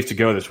lots of ways to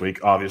go this week,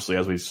 obviously,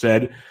 as we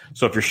said.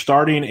 So if you're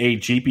starting a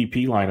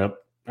GPP lineup,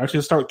 actually,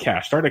 let's start with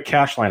cash. Start a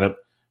cash lineup.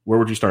 Where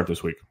would you start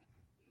this week?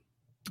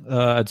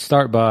 I'd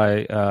start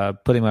by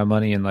putting my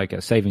money in like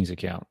a savings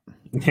account.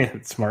 Yeah,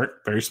 it's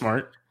smart. Very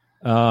smart.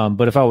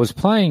 But if I was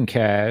playing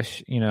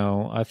cash,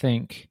 I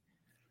think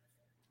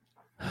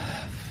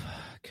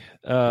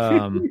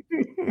I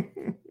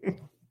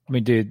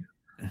mean, dude,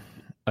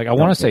 Like I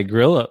want to say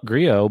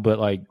Griot, but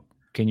like,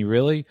 can you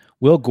really?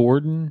 Will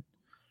Gordon,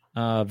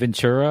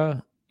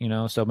 Ventura,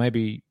 so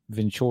maybe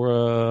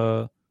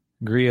Ventura,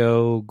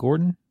 Griot,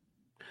 Gordon.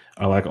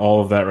 I like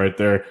all of that right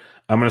there.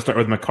 I'm going to start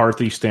with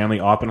McCarthy, Stanley,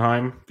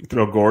 Oppenheim.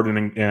 Throw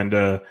Gordon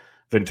and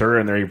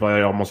Ventura in there. You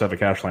probably almost have a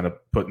cash line to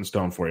put in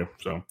stone for you.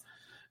 So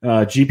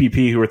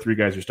GPP, who are 3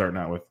 guys you're starting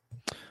out with?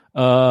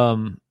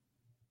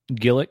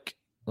 Gillick,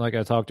 like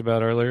I talked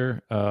about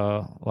earlier,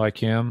 like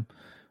him.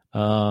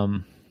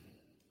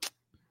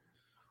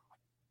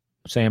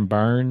 Sam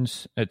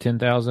Burns at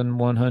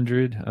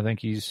 10,100. I think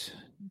he's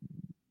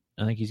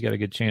got a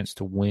good chance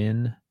to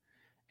win.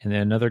 And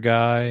then another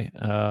guy.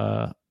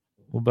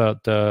 What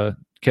about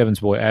Kevin's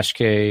boy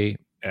Ashke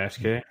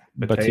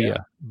Batia?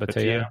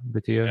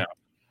 Yeah,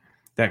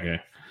 that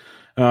guy.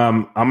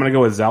 I'm going to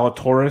go with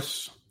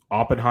Zalatoris,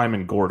 Oppenheim,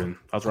 and Gordon.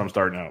 That's where I'm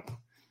starting out.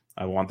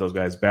 I want those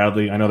guys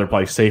badly. I know they're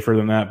probably safer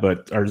than that,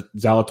 but our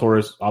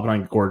Zalatoris,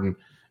 Oppenheim, Gordon,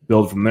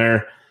 build from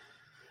there.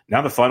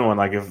 Now the fun one,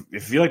 like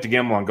if you like to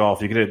gamble on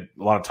golf, you could hit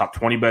a lot of top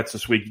 20 bets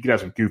this week. You could have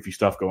some goofy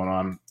stuff going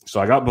on.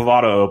 So I got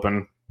Bovada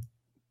open.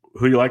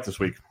 Who do you like this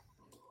week?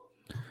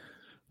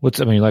 What's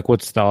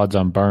the odds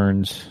on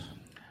Burns?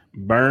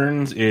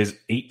 Burns is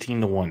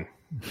 18-1.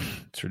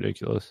 It's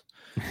ridiculous.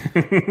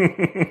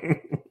 It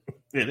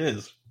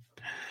is.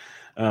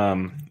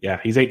 Yeah,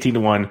 he's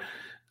 18-1.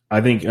 I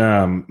think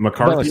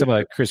McCarthy. Somebody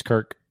like Chris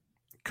Kirk.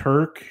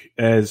 Kirk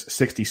as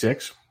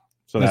 66.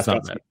 So that's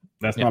not bad.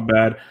 That's not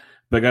bad.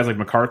 But guys like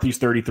McCarthy's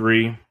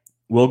 33.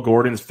 Will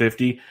Gordon's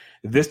 50.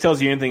 If this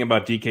tells you anything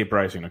about DK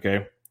pricing,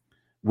 okay?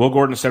 Will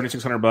Gordon's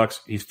 $7,600.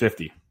 He's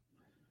 50.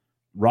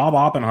 Rob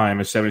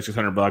Oppenheim is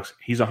 $7,600.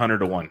 He's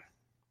 100-1.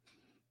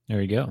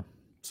 There you go.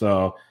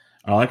 So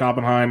I like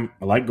Oppenheim.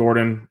 I like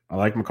Gordon. I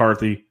like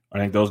McCarthy. I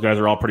think those guys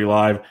are all pretty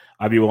live.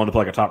 I'd be willing to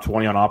play like a top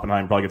 20 on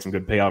Oppenheim. Probably get some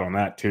good payout on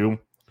that too.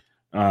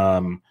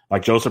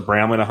 Like Joseph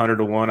Bramlett,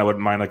 100-1. I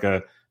wouldn't mind like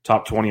a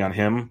top 20 on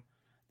him.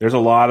 There's a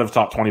lot of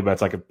top 20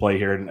 bets I could play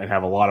here and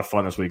have a lot of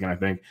fun this weekend. I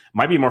think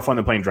might be more fun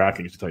than playing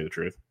DraftKings, to tell you the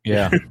truth.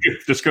 Yeah,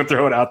 just gonna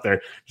throw it out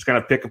there. Just kind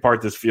of pick apart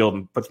this field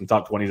and put some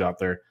top 20s out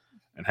there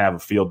and have a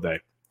field day.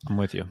 I'm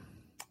with you.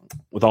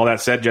 With all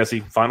that said, Jesse,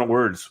 final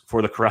words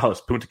for the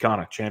Corales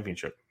Puntacana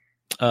Championship.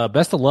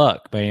 Best of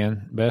luck,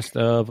 man. Best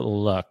of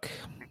luck.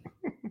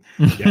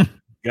 Yeah,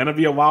 gonna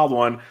be a wild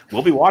one.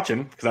 We'll be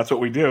watching because that's what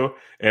we do,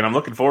 and I'm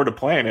looking forward to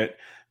playing it.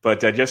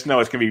 But just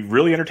know it's gonna be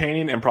really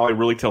entertaining and probably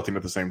really tilting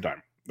at the same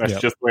time. That's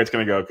just the way it's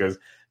going to go, because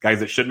guys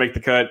that should make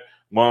the cut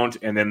won't,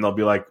 and then they'll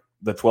be like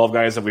the 12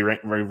 guys that we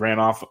ran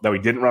off, that we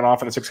didn't run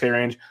off in the 6K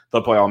range,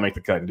 they'll probably all make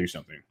the cut and do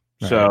something.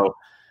 Right. So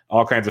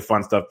all kinds of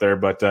fun stuff there.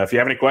 But if you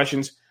have any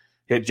questions,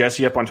 hit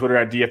Jesse up on Twitter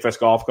at DFS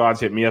Golf Gods,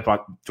 hit me up on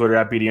Twitter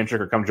at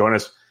BDintric, or come join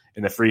us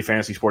in the free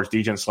Fantasy Sports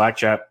DGen Slack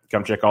chat.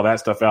 Come check all that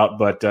stuff out.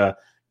 But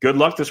good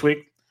luck this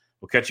week.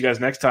 We'll catch you guys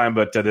next time.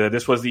 But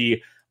this was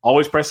the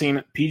Always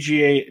Pressing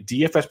PGA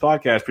DFS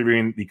podcast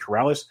previewing the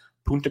Corales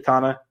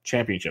Puntacana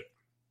Championship.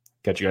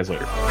 Catch you guys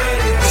later. The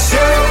show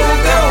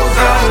goes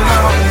on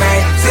all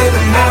night till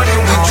the morning.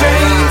 We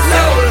dream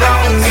so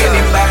long.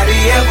 Anybody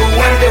ever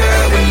wonder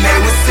when they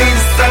would see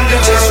the sun?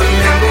 Just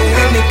remember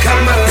when they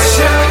come up. The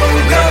show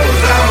goes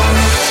on.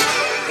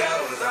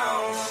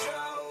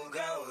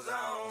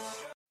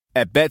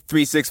 At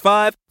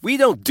Bet365, we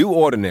don't do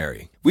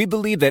ordinary. We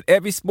believe that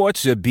every sport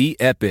should be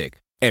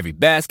epic. Every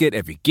basket,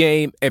 every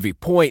game, every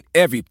point,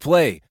 every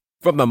play.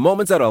 From the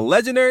moments that are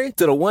legendary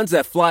to the ones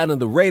that fly under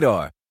the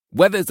radar.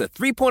 Whether it's a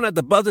 3-pointer at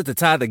the buzzer to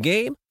tie the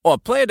game or a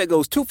player that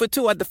goes 2 for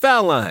 2 at the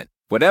foul line.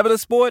 Whatever the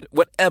sport,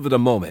 whatever the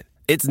moment.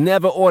 It's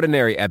never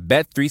ordinary at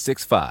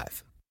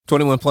Bet365.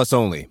 21 plus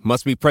only.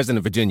 Must be present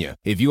in Virginia.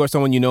 If you or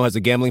someone you know has a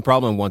gambling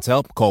problem and wants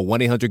help, call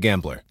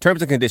 1-800-GAMBLER.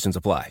 Terms and conditions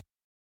apply.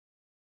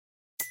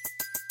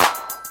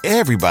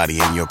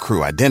 Everybody in your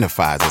crew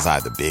identifies as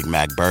either Big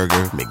Mac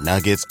Burger,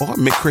 McNuggets, or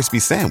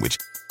McCrispy Sandwich.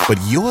 But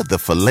you're the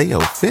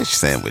Filet-O-Fish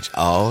Sandwich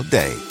all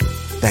day.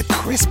 That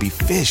crispy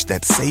fish,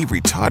 that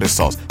savory tartar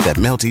sauce, that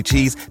melty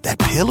cheese, that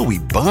pillowy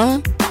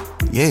bun.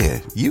 Yeah,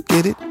 you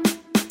get it.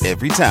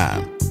 Every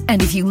time.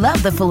 And if you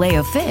love the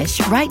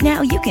Filet-O-Fish, right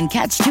now you can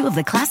catch 2 of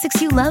the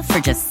classics you love for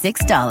just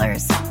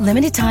 $6.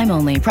 Limited time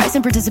only. Price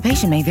and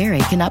participation may vary.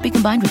 Cannot be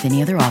combined with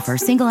any other offer.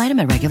 Single item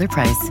at regular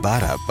price.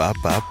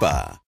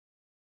 Ba-da-ba-ba-ba.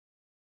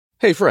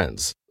 Hey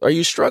friends, are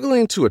you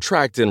struggling to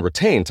attract and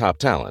retain top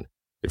talent?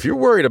 If you're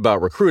worried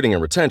about recruiting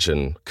and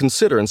retention,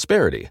 consider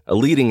Insperity, a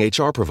leading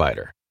HR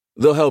provider.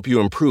 They'll help you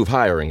improve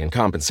hiring and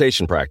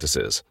compensation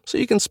practices so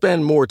you can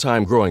spend more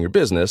time growing your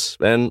business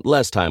and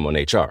less time on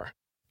HR.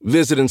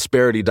 Visit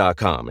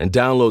Insperity.com and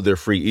download their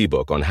free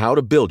ebook on how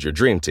to build your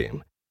dream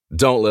team.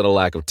 Don't let a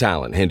lack of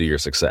talent hinder your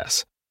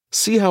success.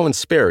 See how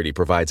Insperity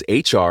provides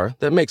HR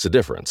that makes a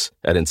difference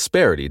at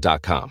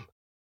Insperity.com.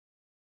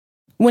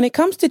 When it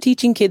comes to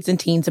teaching kids and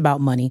teens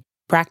about money,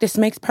 practice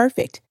makes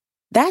perfect.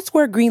 That's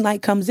where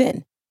Greenlight comes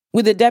in.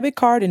 With a debit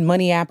card and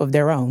money app of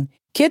their own,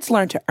 kids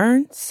learn to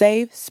earn,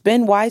 save,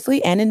 spend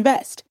wisely, and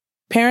invest.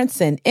 Parents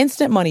send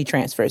instant money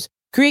transfers,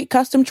 create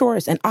custom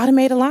chores, and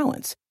automate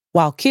allowance.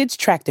 while kids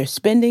track their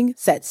spending,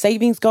 set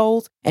savings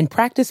goals, and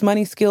practice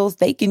money skills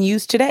they can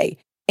use today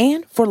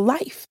and for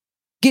life.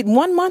 Get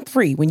 1 month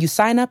free when you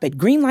sign up at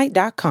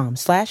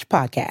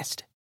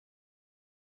greenlight.com/podcast.